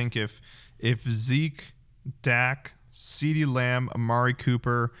credit. I think if Zeke, Dak, CeeDee Lamb, Amari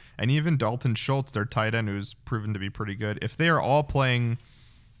Cooper, and even Dalton Schultz, their tight end, who's proven to be pretty good, if they are all playing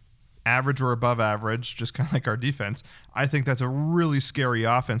average or above average, just kind of like our defense, I think that's a really scary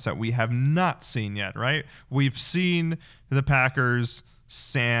offense that we have not seen yet, right? We've seen the Packers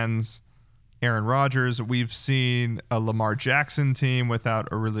sans Aaron Rodgers. We've seen a Lamar Jackson team without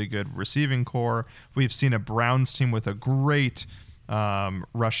a really good receiving core. We've seen a Browns team with a great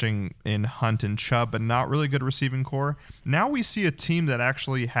rushing in Hunt and Chubb, but not really good receiving core. Now we see a team that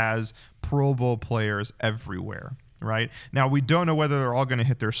actually has Pro Bowl players everywhere, right? Now we don't know whether they're all going to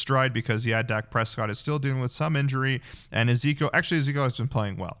hit their stride because, yeah, Dak Prescott is still dealing with some injury, and Ezekiel has been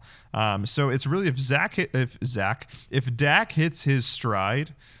playing well. So it's really if Dak hits his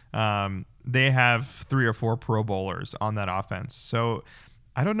stride, they have 3 or 4 Pro Bowlers on that offense. So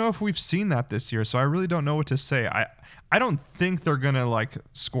I don't know if we've seen that this year, so I really don't know what to say. I don't think they're gonna like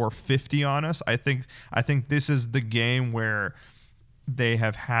score 50 on us. I think this is the game where they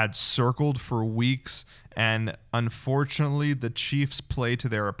have had circled for weeks, and unfortunately the Chiefs play to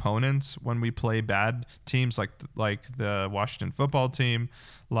their opponents when we play bad teams like the Washington football team,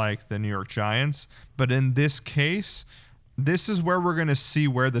 like the New York Giants. But in this case, this is where we're going to see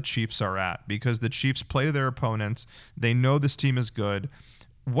where the Chiefs are at, because the Chiefs play to their opponents. They know this team is good.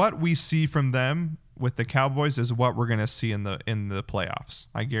 What we see from them with the Cowboys is what we're going to see in the playoffs.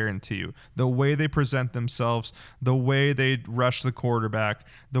 I guarantee you. The way they present themselves, the way they rush the quarterback,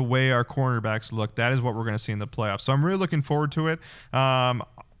 the way our cornerbacks look, that is what we're going to see in the playoffs. So I'm really looking forward to it.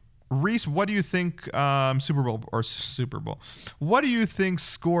 Reese, what do you think Super Bowl? What do you think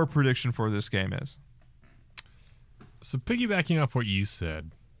score prediction for this game is? So piggybacking off what you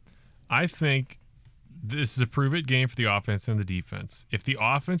said, I think this is a prove-it game for the offense and the defense. If the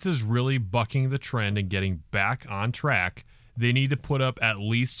offense is really bucking the trend and getting back on track, they need to put up at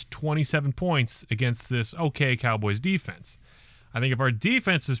least 27 points against this okay Cowboys defense. I think if our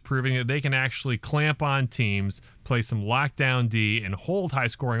defense is proving that they can actually clamp on teams, play some lockdown D, and hold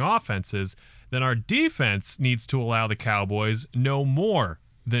high-scoring offenses, then our defense needs to allow the Cowboys no more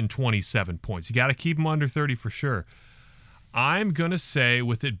than 27 points. You got to keep them under 30 for sure. I'm going to say,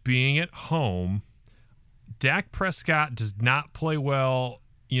 with it being at home, Dak Prescott does not play well,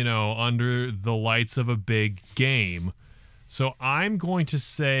 under the lights of a big game. So I'm going to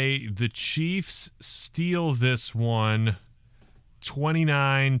say the Chiefs steal this one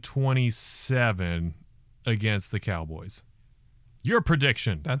 29-27 against the Cowboys. Your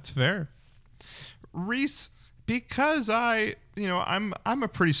prediction. That's fair. Reese, because I'm a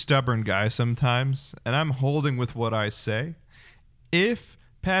pretty stubborn guy sometimes, and I'm holding with what I say. If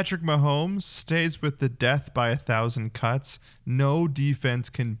Patrick Mahomes stays with the death by 1,000 cuts, no defense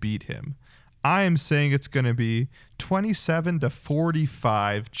can beat him. I am saying it's going to be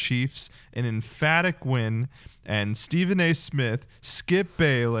 27-45 Chiefs, an emphatic win, and Stephen A. Smith, Skip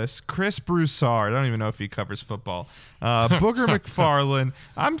Bayless, Chris Broussard, I don't even know if he covers football, Booger McFarland,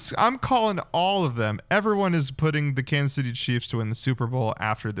 I'm calling all of them. Everyone is putting the Kansas City Chiefs to win the Super Bowl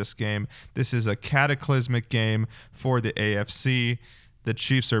after this game. This is a cataclysmic game for the AFC. The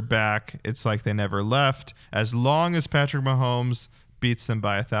Chiefs are back. It's like they never left. As long as Patrick Mahomes beats them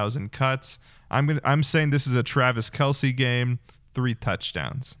by 1,000 cuts, I'm saying this is a Travis Kelce game, 3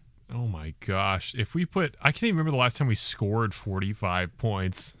 touchdowns. Oh my gosh! I can't even remember the last time we scored 45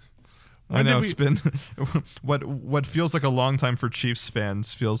 points. I know it's been what feels like a long time for Chiefs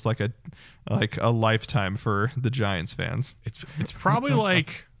fans feels like a lifetime for the Giants fans. It's probably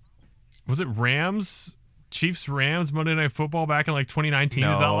like, was it Chiefs Rams Monday Night Football back in 2019?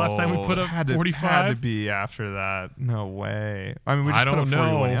 No, is that the last time we put up 45? Had to be after that. No way. I mean, we just put up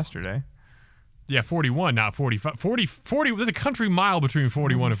 41 yesterday. Yeah, 41, not 45. 40, there's a country mile between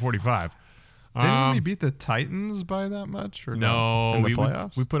 41 and 45. Didn't we beat the Titans by that much? Or no, in the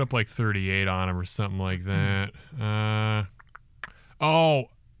playoffs? We put up 38 on them or something like that. How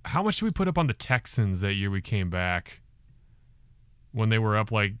much did we put up on the Texans that year we came back? When they were up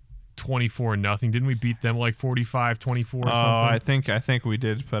 24-0. Didn't we beat them 45-24 or something? I think we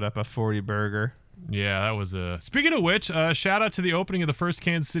did put up a 40 burger. Yeah, that was Speaking of which, shout out to the opening of the first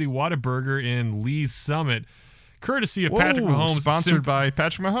Kansas City Whataburger in Lee's Summit, courtesy of Patrick Mahomes. Sponsored by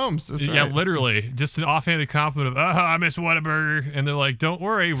Patrick Mahomes. That's right. Yeah, literally. Just an offhanded compliment of, I miss Whataburger. And they're like, don't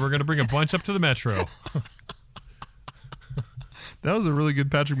worry, we're going to bring a bunch up to the Metro. That was a really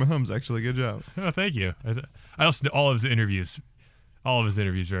good Patrick Mahomes, actually. Good job. Oh, thank you. I listened to all of his interviews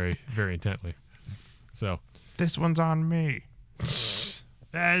very, very intently. So this one's on me. This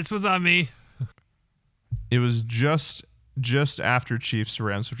was on me. It was just after Chiefs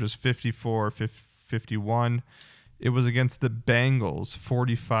Rams, which was 54-51. It was against the Bengals,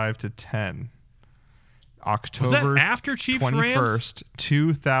 45-10. October was that after Chiefs 21st, Rams?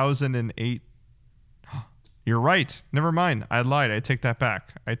 2008. You're right. Never mind. I lied. I take that back.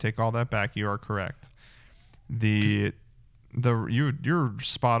 I take all that back. You are correct. You're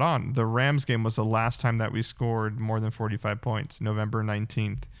spot on. The Rams game was the last time that we scored more than 45 points, November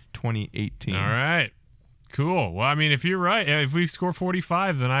 19th, 2018. All right. Cool. Well, I mean, if you're right, if we score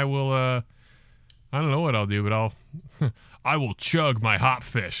 45, then I will, I don't know what I'll do, but I will chug my hot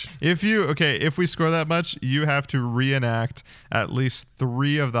fish. If we score that much, you have to reenact at least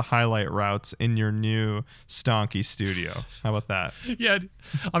 3 of the highlight routes in your new Stonky studio. How about that? Yeah,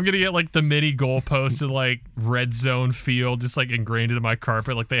 I'm going to get the mini goalpost and red zone field just ingrained into my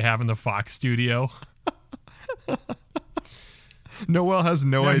carpet like they have in the Fox studio. Noel has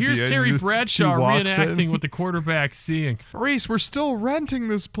no Now idea. here's Terry She Bradshaw walks reenacting in. what the quarterback's seeing. Reese, we're still renting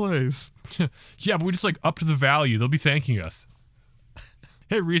this place. Yeah, but we just like upped the value. They'll be thanking us.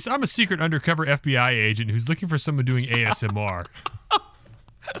 Hey, Reese, I'm a secret undercover FBI agent who's looking for someone doing ASMR.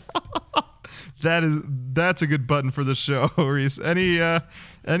 That's a good button for the show, Reese. Any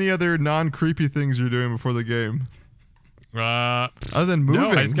other non-creepy things you're doing before the game? Other than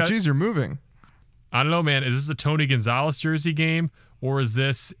moving. Jeez, you're moving. I don't know, man. Is this a Tony Gonzalez jersey game, or is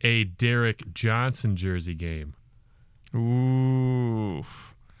this a Derek Johnson jersey game? Ooh.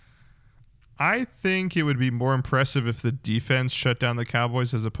 I think it would be more impressive if the defense shut down the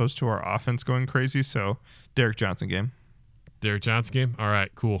Cowboys as opposed to our offense going crazy. So, Derek Johnson game. Derek Johnson game? All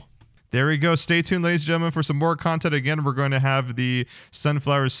right, cool. There we go. Stay tuned, ladies and gentlemen, for some more content. Again, we're going to have the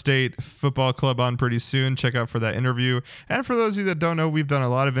Sunflower State Football Club on pretty soon. Check out for that interview. And for those of you that don't know, we've done a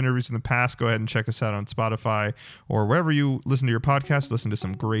lot of interviews in the past. Go ahead and check us out on Spotify or wherever you listen to your podcast. Listen to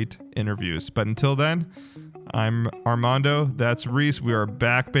some great interviews. But until then, I'm Armando. That's Reese. We are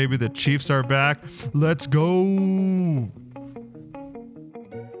back, baby. The Chiefs are back. Let's go.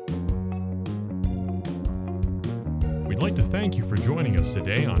 We'd like to thank you for joining us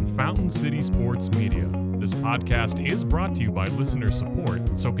today on Fountain City Sports Media. This podcast is brought to you by listener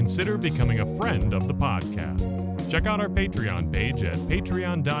support, so consider becoming a friend of the podcast. Check out our Patreon page at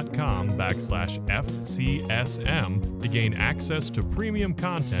patreon.com/FCSM to gain access to premium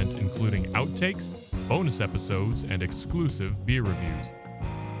content, including outtakes, bonus episodes, and exclusive beer reviews.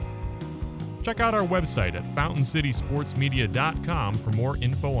 Check out our website at FountainCitySportsMedia.com for more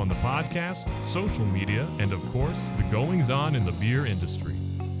info on the podcast, social media, and of course, the goings-on in the beer industry.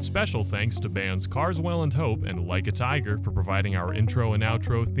 Special thanks to bands Carswell and Hope and Like a Tiger for providing our intro and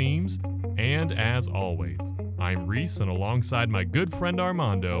outro themes. And as always, I'm Reese, and alongside my good friend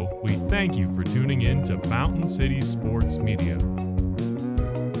Armando, we thank you for tuning in to Fountain City Sports Media.